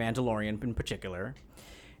creating The Mandalorian in particular.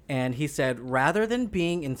 And he said, rather than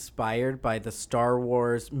being inspired by the Star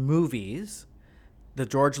Wars movies, the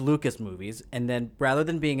George Lucas movies, and then rather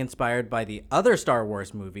than being inspired by the other Star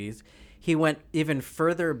Wars movies, he went even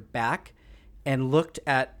further back and looked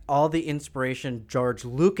at all the inspiration George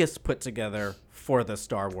Lucas put together for the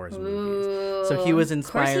Star Wars movies. So he was of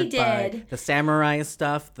course he inspired by did. the samurai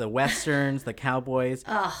stuff, the westerns, the cowboys.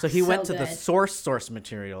 Oh, so he went so to the good. source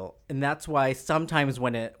material, and that's why sometimes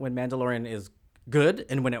when Mandalorian is good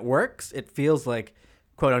and when it works, it feels like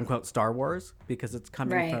quote unquote Star Wars, because it's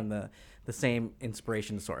coming Right. from the same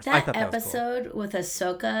inspiration source. I That thought that was cool. episode with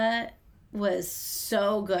Ahsoka was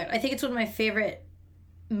so good. I think it's one of my favorite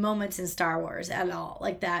moments in Star Wars at all.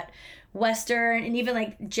 Like that Western and even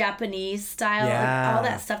like Japanese style, Yeah. like all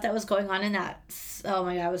that stuff that was going on in that. Oh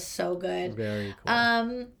my god, it was so good. Very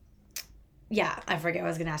cool. Yeah, I forget what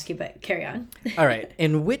I was gonna ask you, but carry on. All right.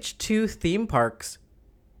 In which two theme parks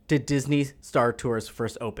did Disney Star Tours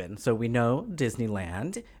first open? So we know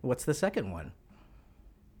Disneyland. What's the second one?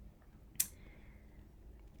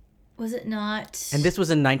 Was it not? And this was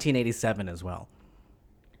in 1987 as well.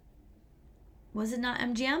 Was it not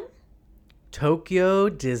MGM? Tokyo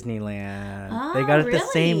Disneyland. They got it the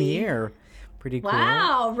same really? year. Pretty cool.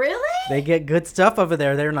 Wow, really? They get good stuff over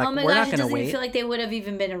there. They're like, Oh my we're gosh, not it going to doesn't even wait. feel like they would have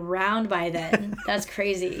even been around by then. That's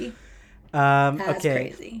crazy. That's okay.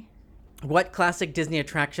 crazy. What classic Disney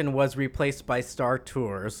attraction was replaced by Star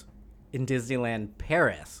Tours in Disneyland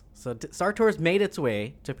Paris? So Star Tours made its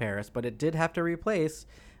way to Paris, but it did have to replace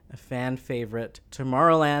a fan favorite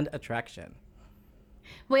Tomorrowland attraction.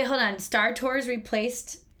 Wait, hold on. Star Tours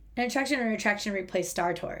replaced an attraction, or an attraction replaced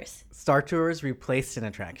Star Tours? Star Tours replaced an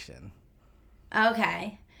attraction.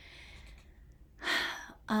 Okay.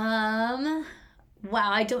 Wow,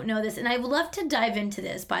 I don't know this. And I would love to dive into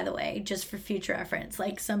this, by the way, just for future reference,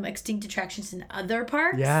 like some extinct attractions in other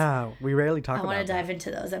parks. Yeah, we rarely talk I about want to that. dive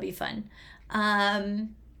into those. That'd be fun.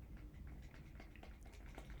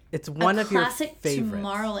 It's one of your classic favorites.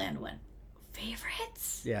 Tomorrowland one.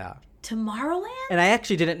 Favorites? Yeah. Tomorrowland? And I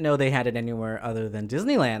actually didn't know they had it anywhere other than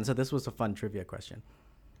Disneyland, so this was a fun trivia question.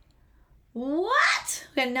 What?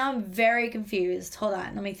 Okay, now I'm very confused. Hold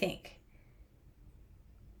on, let me think.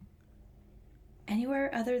 Anywhere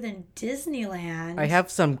other than Disneyland? I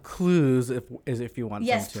have some clues if you want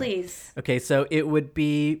Yes, some too. please. Okay, so it would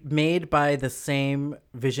be made by the same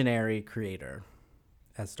visionary creator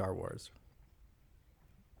as Star Wars.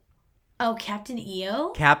 Oh, Captain EO?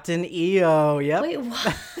 Captain EO, yep. Wait,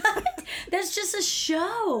 what? That's just a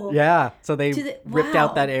show. Yeah, so they ripped out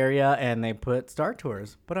wow. that area and they put Star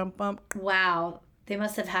Tours. Ba-dum-bum. Wow. They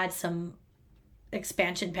must have had some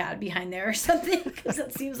expansion pad behind there or something, because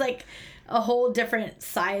it seems like a whole different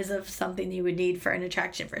size of something you would need for an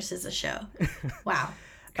attraction versus a show. Wow.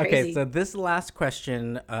 Crazy. Okay, so this last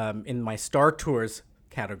question in my Star Tours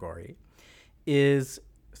category is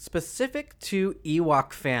specific to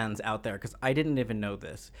Ewok fans out there, because I didn't even know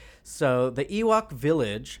this. So the Ewok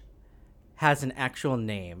village has an actual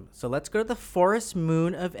name. So let's go to the Forest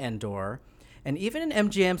Moon of Endor. And even in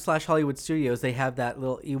MGM/Hollywood Studios, they have that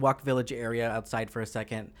little Ewok village area outside for a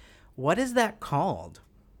second. What is that called?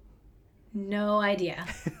 No idea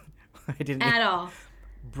I didn't. at all.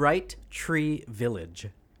 Bright Tree Village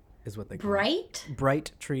is what they call it. Bright?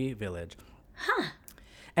 Bright Tree Village. Huh.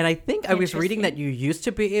 And I think I was reading that Interesting. you used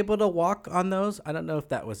to be able to walk on those. I don't know if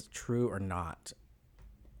that was true or not.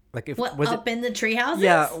 Like if What, was up it in the tree houses?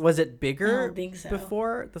 Yeah, was it I bigger don't think so.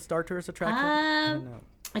 before the Star Tours attraction? I don't know.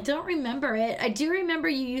 I don't remember it. I do remember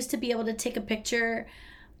you used to be able to take a picture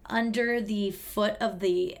under the foot of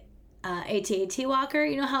the AT-AT walker.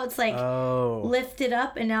 You know how it's like Oh. lifted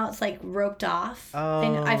up and now it's like roped off.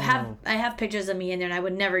 And I have pictures of me in there, and I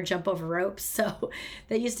would never jump over ropes, so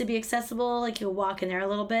that used to be accessible. Like you could walk in there a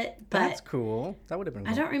little bit, but That's cool. That would have been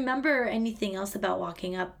cool. I don't remember anything else about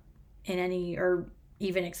walking up in any or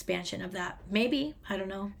even expansion of that. Maybe, I don't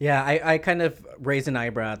know. Yeah, I kind of raised an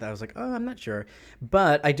eyebrow at that. I was like, oh, I'm not sure.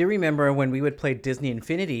 But I do remember when we would play Disney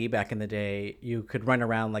Infinity back in the day, you could run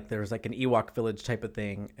around like there was like an Ewok village type of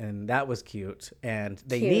thing. And that was cute. And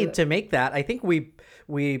they need Cute. to make that. I think we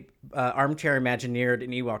armchair Imagineered an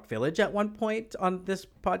Ewok village at one point on this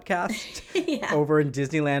podcast Yeah. over in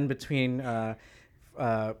Disneyland between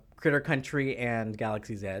Critter Country and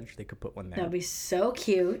Galaxy's Edge. They could put one there. That would be so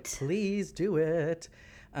cute. Please do it.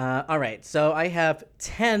 All right, so I have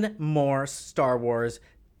 10 more Star Wars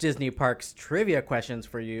Disney Parks trivia questions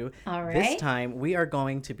for you. All This right. time we are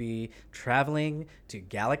going to be traveling to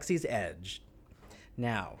Galaxy's Edge.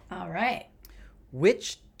 Now, All right.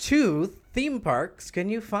 which two theme parks can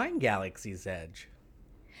you find Galaxy's Edge?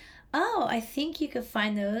 Oh, I think you could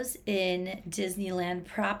find those in Disneyland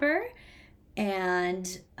proper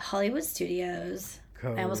and Hollywood Studios.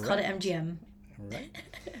 I almost called it MGM. All right.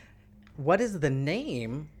 What is the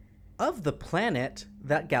name of the planet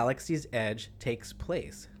that Galaxy's Edge takes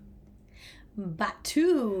place?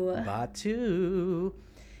 Batu. Batu.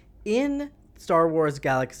 In Star Wars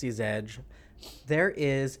Galaxy's Edge, there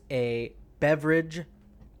is a beverage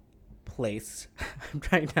place. I'm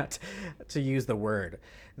trying not to use the word.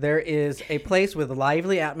 There is a place with a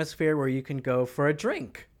lively atmosphere where you can go for a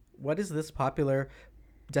drink. What is this popular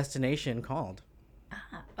destination called?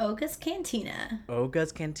 Oga's Cantina.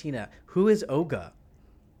 Oga's Cantina. Who is Oga?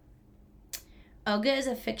 Oga is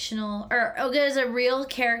Oga is a real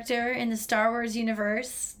character in the Star Wars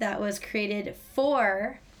universe that was created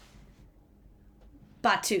for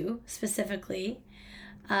Batu specifically.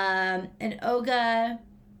 And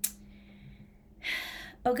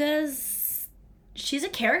she's a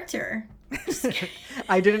character.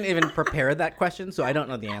 I didn't even prepare that question, so I don't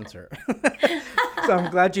know the answer. So I'm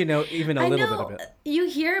glad you know even a little bit of it. You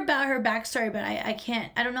hear about her backstory, but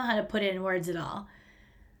I don't know how to put it in words at all.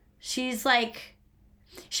 She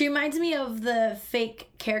reminds me of the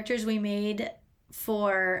fake characters we made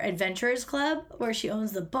for Adventurers Club, where she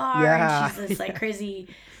owns the bar Yeah, and she's this like crazy,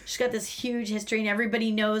 she's got this huge history and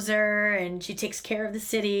everybody knows her and she takes care of the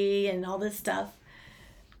city and all this stuff.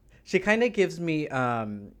 She kind of gives me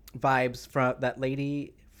vibes from that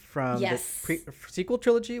lady from Yes. the sequel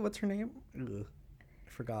trilogy. What's her name? Ugh, I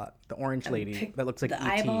forgot. The orange lady that looks like the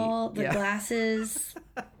E.T. eyeball, the Yeah. glasses.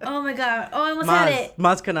 Oh my god. Oh, I almost had it.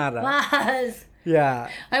 Maz Kanata. Maz. Yeah.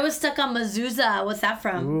 I was stuck on Mazuza. What's that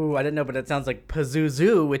from? Ooh, I didn't know, but it sounds like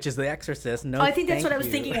Pazuzu, which is The Exorcist. No, Oh, I think that's thank what I was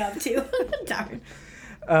you. thinking of too. Darn.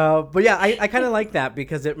 But yeah, I kind of like that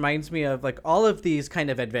because it reminds me of like all of these kind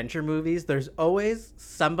of adventure movies. There's always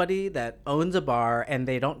somebody that owns a bar and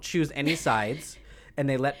they don't choose any sides and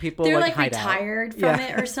they let people They're like like hide retired out. from Yeah.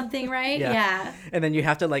 it or something, right? Yeah. Yeah. And then you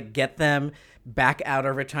have to like get them back out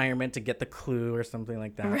of retirement to get the clue or something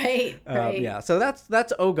like that. Right. Right. Yeah. So that's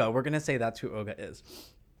Oga. We're gonna say that's who Oga is.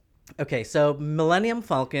 Okay. So Millennium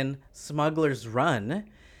Falcon, Smuggler's Run.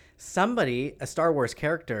 Somebody, a Star Wars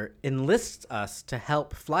character, enlists us to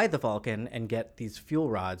help fly the Falcon and get these fuel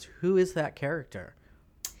rods. Who is that character?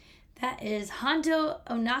 That is Hondo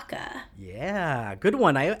Onaka. Yeah, good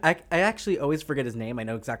one. I actually always forget his name. I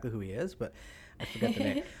know exactly who he is, but I forget the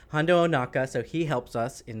name. Hondo Onaka. So he helps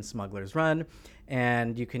us in Smuggler's Run,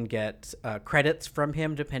 and you can get credits from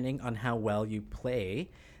him depending on how well you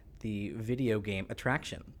play the video game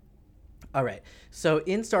attraction. All right. So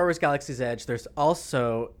in Star Wars Galaxy's Edge, there's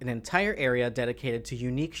also an entire area dedicated to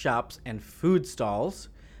unique shops and food stalls.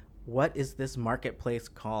 What is this marketplace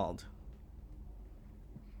called?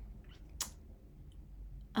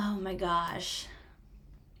 Oh my gosh.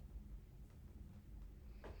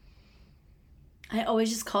 I always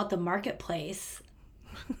just call it the marketplace.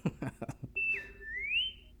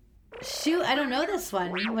 Shoot, I don't know this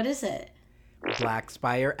one. What is it? Black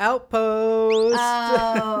Spire Outpost.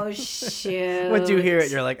 Oh, shoot. Once you hear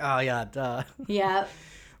it, you're like, oh yeah, duh. Yeah.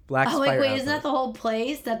 Black Oh, Spire wait, Outpost. isn't that the whole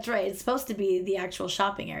place? That's right. It's supposed to be the actual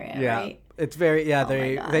shopping area, Yeah, right? it's very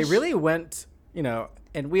they gosh. really went,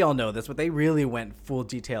 and we all know this, but they really went full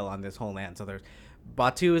detail on this whole land. So there's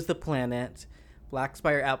Batu is the planet. Black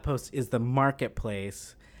Spire Outpost is the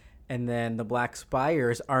marketplace. And then the Black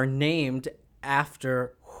Spires are named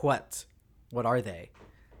after what? What are they?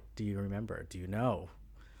 Do you remember? Do you know?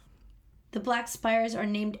 The Black Spires are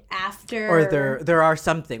named after... Or there are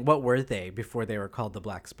something. What were they before they were called the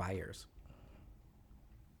Black Spires?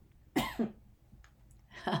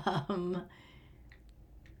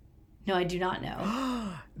 No, I do not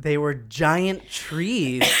know. They were giant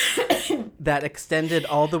trees that extended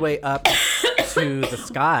all the way up to the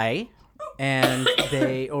sky. And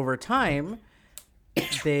they, over time,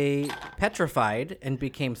 they petrified and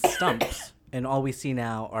became stumps. And all we see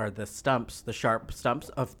now are the stumps, the sharp stumps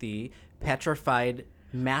of the petrified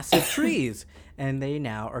massive trees. And they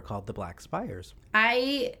now are called the Black Spires.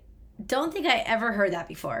 I don't think I ever heard that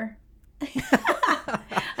before. I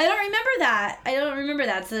don't remember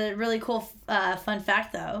that. It's a really cool, fun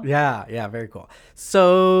fact, though. Yeah, very cool.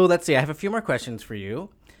 So let's see. I have a few more questions for you.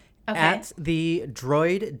 Okay. At the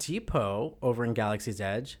Droid Depot over in Galaxy's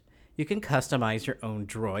Edge, you can customize your own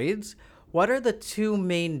droids. What are the two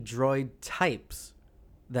main droid types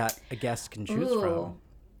that a guest can choose from?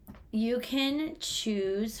 You can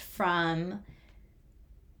choose from...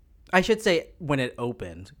 I should say when it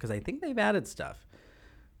opened, because I think they've added stuff.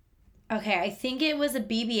 Okay, I think it was a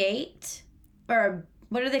BB-8, or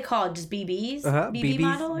what are they called? Just BBs? BB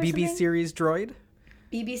model or BB something? series droid.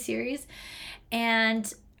 BB series.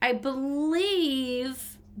 And I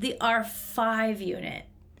believe the R5 unit.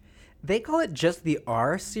 They call it just the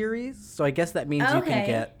R series, so I guess that means you can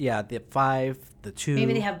Okay. get, the 5, the 2.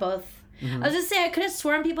 Maybe they have both. I was just saying, I could have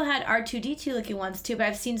sworn people had R2-D2 looking ones too, but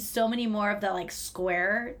I've seen so many more of the like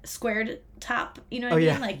squared top, you know what I mean?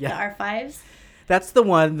 yeah, Like yeah. the R5s. That's the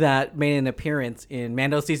one that made an appearance in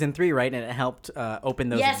Mando Season 3, right? And it helped open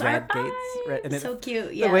those Yes, rat R5. gates. Right? And So cute,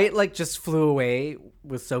 The yeah. way it like just flew away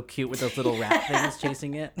was so cute with those little rat things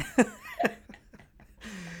chasing it.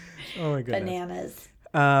 Oh my goodness. Bananas.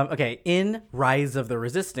 Okay, in Rise of the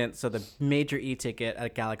Resistance, so the major e-ticket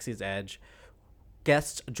at Galaxy's Edge,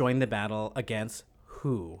 guests join the battle against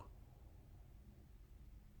who?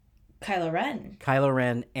 Kylo Ren. Kylo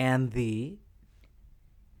Ren and the...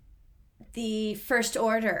 The First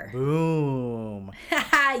Order. Boom.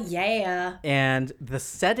 Yeah. And the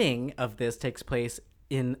setting of this takes place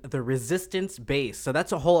in the Resistance base. So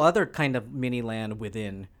that's a whole other kind of mini land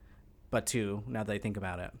within Batu, now that I think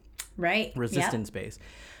about it. Right. Resistance base.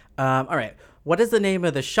 All right. What is the name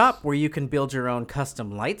of the shop where you can build your own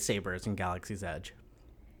custom lightsabers in Galaxy's Edge?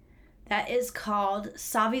 That is called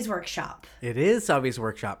Savi's Workshop. It is Savi's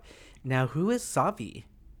Workshop. Now, who is Savi?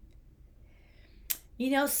 You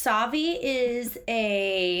know, Savi is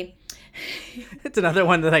a... It's another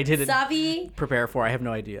one that I didn't Savi... prepare for. I have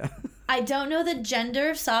no idea. I don't know the gender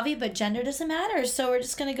of Savi, but gender doesn't matter. So we're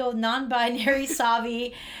just going to go with non-binary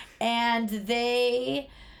Savi. And they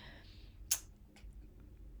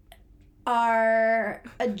are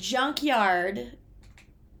a junkyard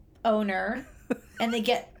owner. And they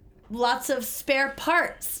get lots of spare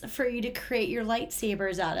parts for you to create your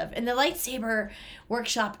lightsabers out of. And the lightsaber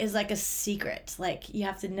workshop is like a secret. Like, you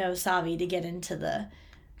have to know Savi to get into the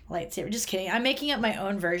lightsaber. Just kidding. I'm making up my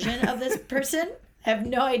own version of this person. I have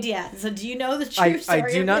no idea. So do you know the true story? I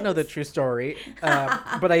do of not this? know the true story.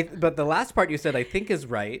 But the last part you said I think is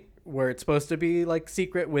right, where it's supposed to be like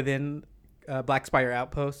secret within Black Spire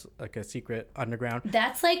Outpost, like a secret underground.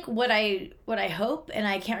 That's like what I hope, and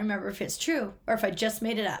I can't remember if it's true or if I just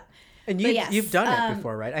made it up. And But yes, you've done it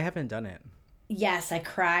before, right? I haven't done it. Yes, I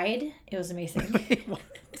cried. It was amazing. What?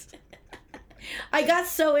 I got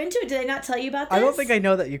so into it. Did I not tell you about this? I don't think I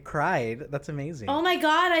know that you cried. That's amazing. Oh my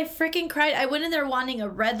god, I freaking cried. I went in there wanting a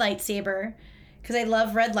red lightsaber because I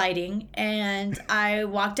love red lighting, and I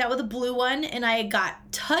walked out with a blue one, and I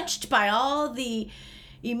got touched by all the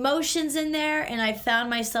emotions in there, and I found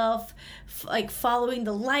myself like following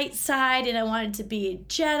the light side, and I wanted to be a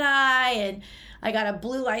Jedi, and I got a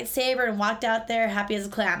blue lightsaber and walked out there happy as a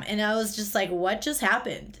clam, and I was just like, what just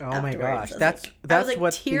happened? Oh my afterwards? gosh. I was That's I was like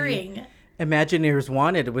what tearing. the Imagineers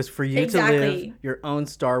wanted. It was for you to Exactly. live your own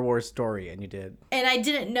Star Wars story, and you did. And I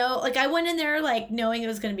didn't know, like, I went in there like knowing it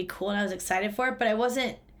was going to be cool, and I was excited for it, but I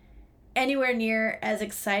wasn't anywhere near as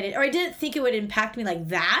excited, or I didn't think it would impact me like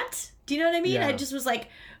that. Do you know what I mean? Yeah. I just was like,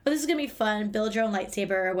 well, this is going to be fun, build your own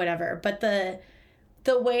lightsaber or whatever. But the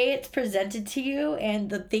way it's presented to you and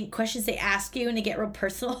the questions they ask you and they get real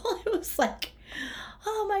personal, it was like,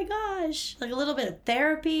 oh my gosh, like a little bit of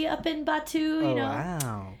therapy up in Batu, you know?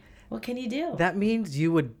 Wow. What can you do? That means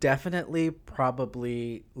you would definitely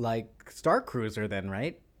probably like Star Cruiser then,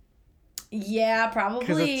 right? Yeah, probably.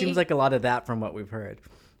 Because it seems like a lot of that from what we've heard.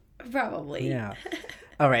 Probably. Yeah.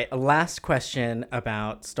 All right, a last question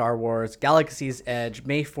about Star Wars Galaxy's Edge,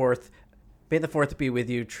 May 4th. May the 4th be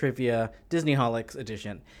with you, Trivia Disneyholics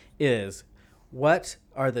edition, is what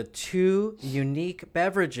are the 2 unique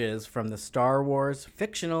beverages from the Star Wars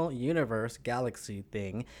fictional universe galaxy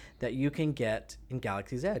thing that you can get in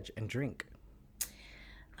Galaxy's Edge and drink?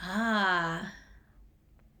 Are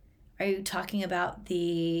you talking about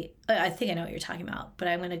the... I think I know what you're talking about, but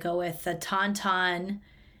I'm going to go with the Tauntaun...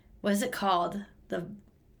 What is it called? The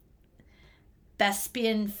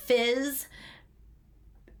Bespian Fizz?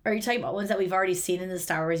 Are you talking about ones that we've already seen in the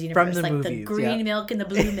Star Wars universe? From the like movies, the green milk and the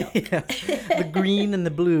blue milk. Yeah, the green and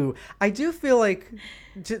the blue. I do feel like...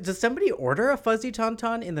 Does somebody order a fuzzy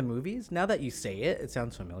Tauntaun in the movies? Now that you say it, it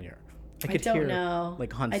sounds familiar. I don't know.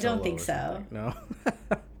 Like Han I Solo don't think or so. something. No.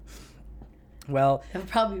 Well, That would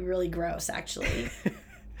probably be really gross, actually.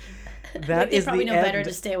 that they is probably the know better end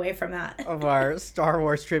to stay away from that. of our Star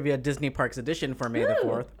Wars Trivia Disney Parks edition for May the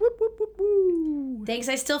 4th. Whoop, whoop, whoop, whoop. Thanks,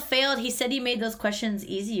 I still failed. He said he made those questions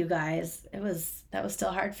easy, you guys. That was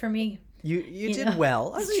still hard for me. You did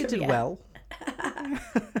well. I think you did well.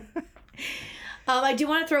 I do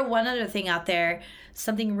want to throw one other thing out there.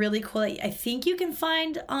 Something really cool that I think you can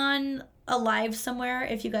find on a live somewhere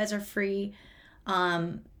if you guys are free.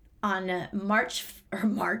 On May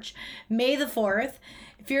the 4th.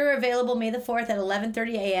 If you're available May the 4th at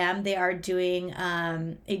 11:30 a.m., they are doing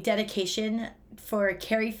a dedication for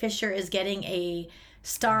Carrie Fisher is getting a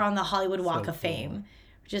star on the Hollywood Walk of Fame,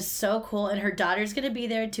 which is so cool. And her daughter's going to be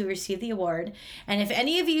there to receive the award. And if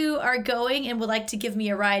any of you are going and would like to give me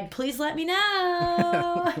a ride, please let me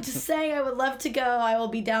know. I'm just saying I would love to go. I will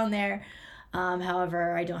be down there.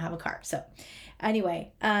 However, I don't have a car. So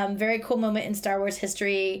anyway, very cool moment in Star Wars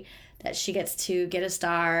history that she gets to get a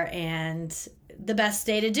star, and the best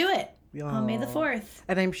day to do it on May the 4th.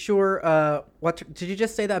 And I'm sure, what did you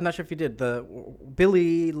just say that? I'm not sure if you did. The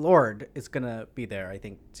Billy Lord is going to be there, I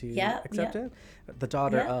think, to accept it. The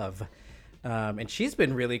daughter of. And she's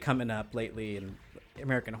been really coming up lately in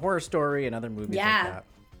American Horror Story and other movies like that.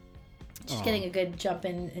 She's getting a good jump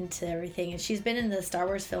into everything. And she's been in the Star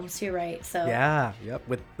Wars films too, right? So yeah, yep,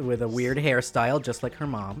 with a weird hairstyle, just like her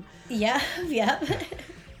mom. Yeah, yep.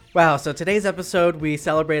 Wow, so today's episode, we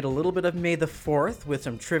celebrate a little bit of May the 4th with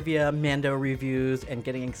some trivia, Mando reviews, and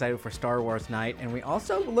getting excited for Star Wars night. And we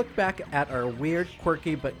also look back at our weird,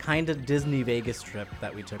 quirky, but kind of Disney Vegas trip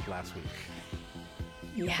that we took last week.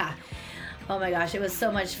 Yeah. Oh my gosh, it was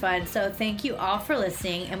so much fun. So thank you all for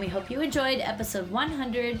listening, and we hope you enjoyed episode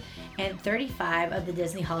 135 of the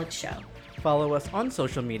Disneyholics Show. Follow us on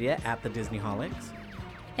social media at the Disneyholics.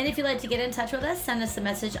 And if you'd like to get in touch with us, send us a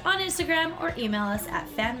message on Instagram or email us at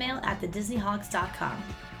fanmail@thedisneyholics.com.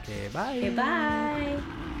 Okay, bye. Okay, bye.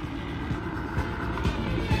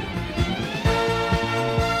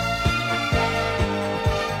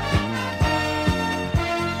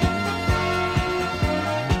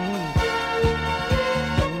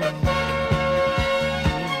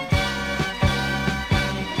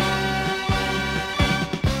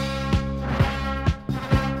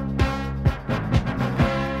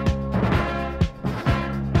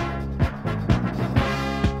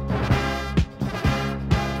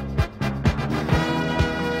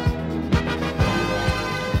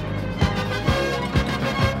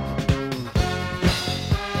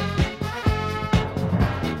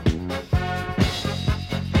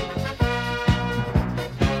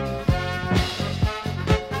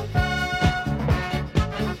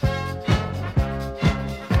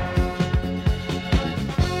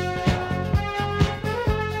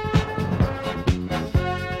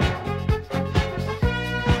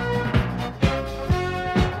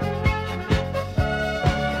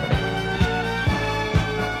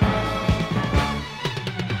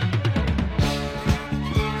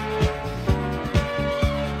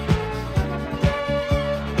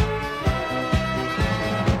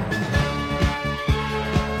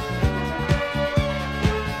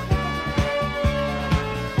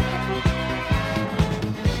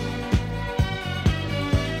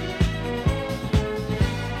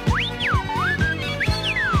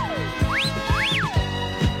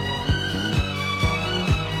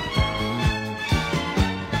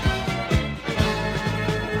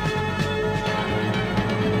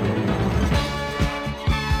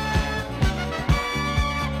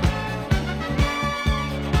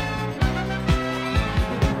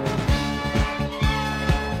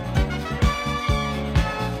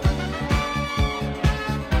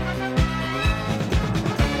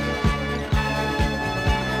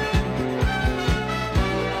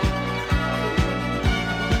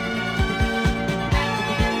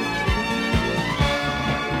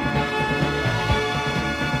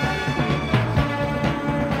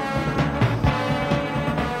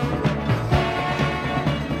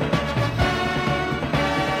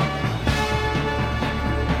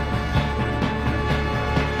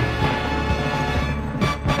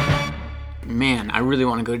 man, I really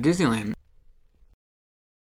want to go to Disneyland.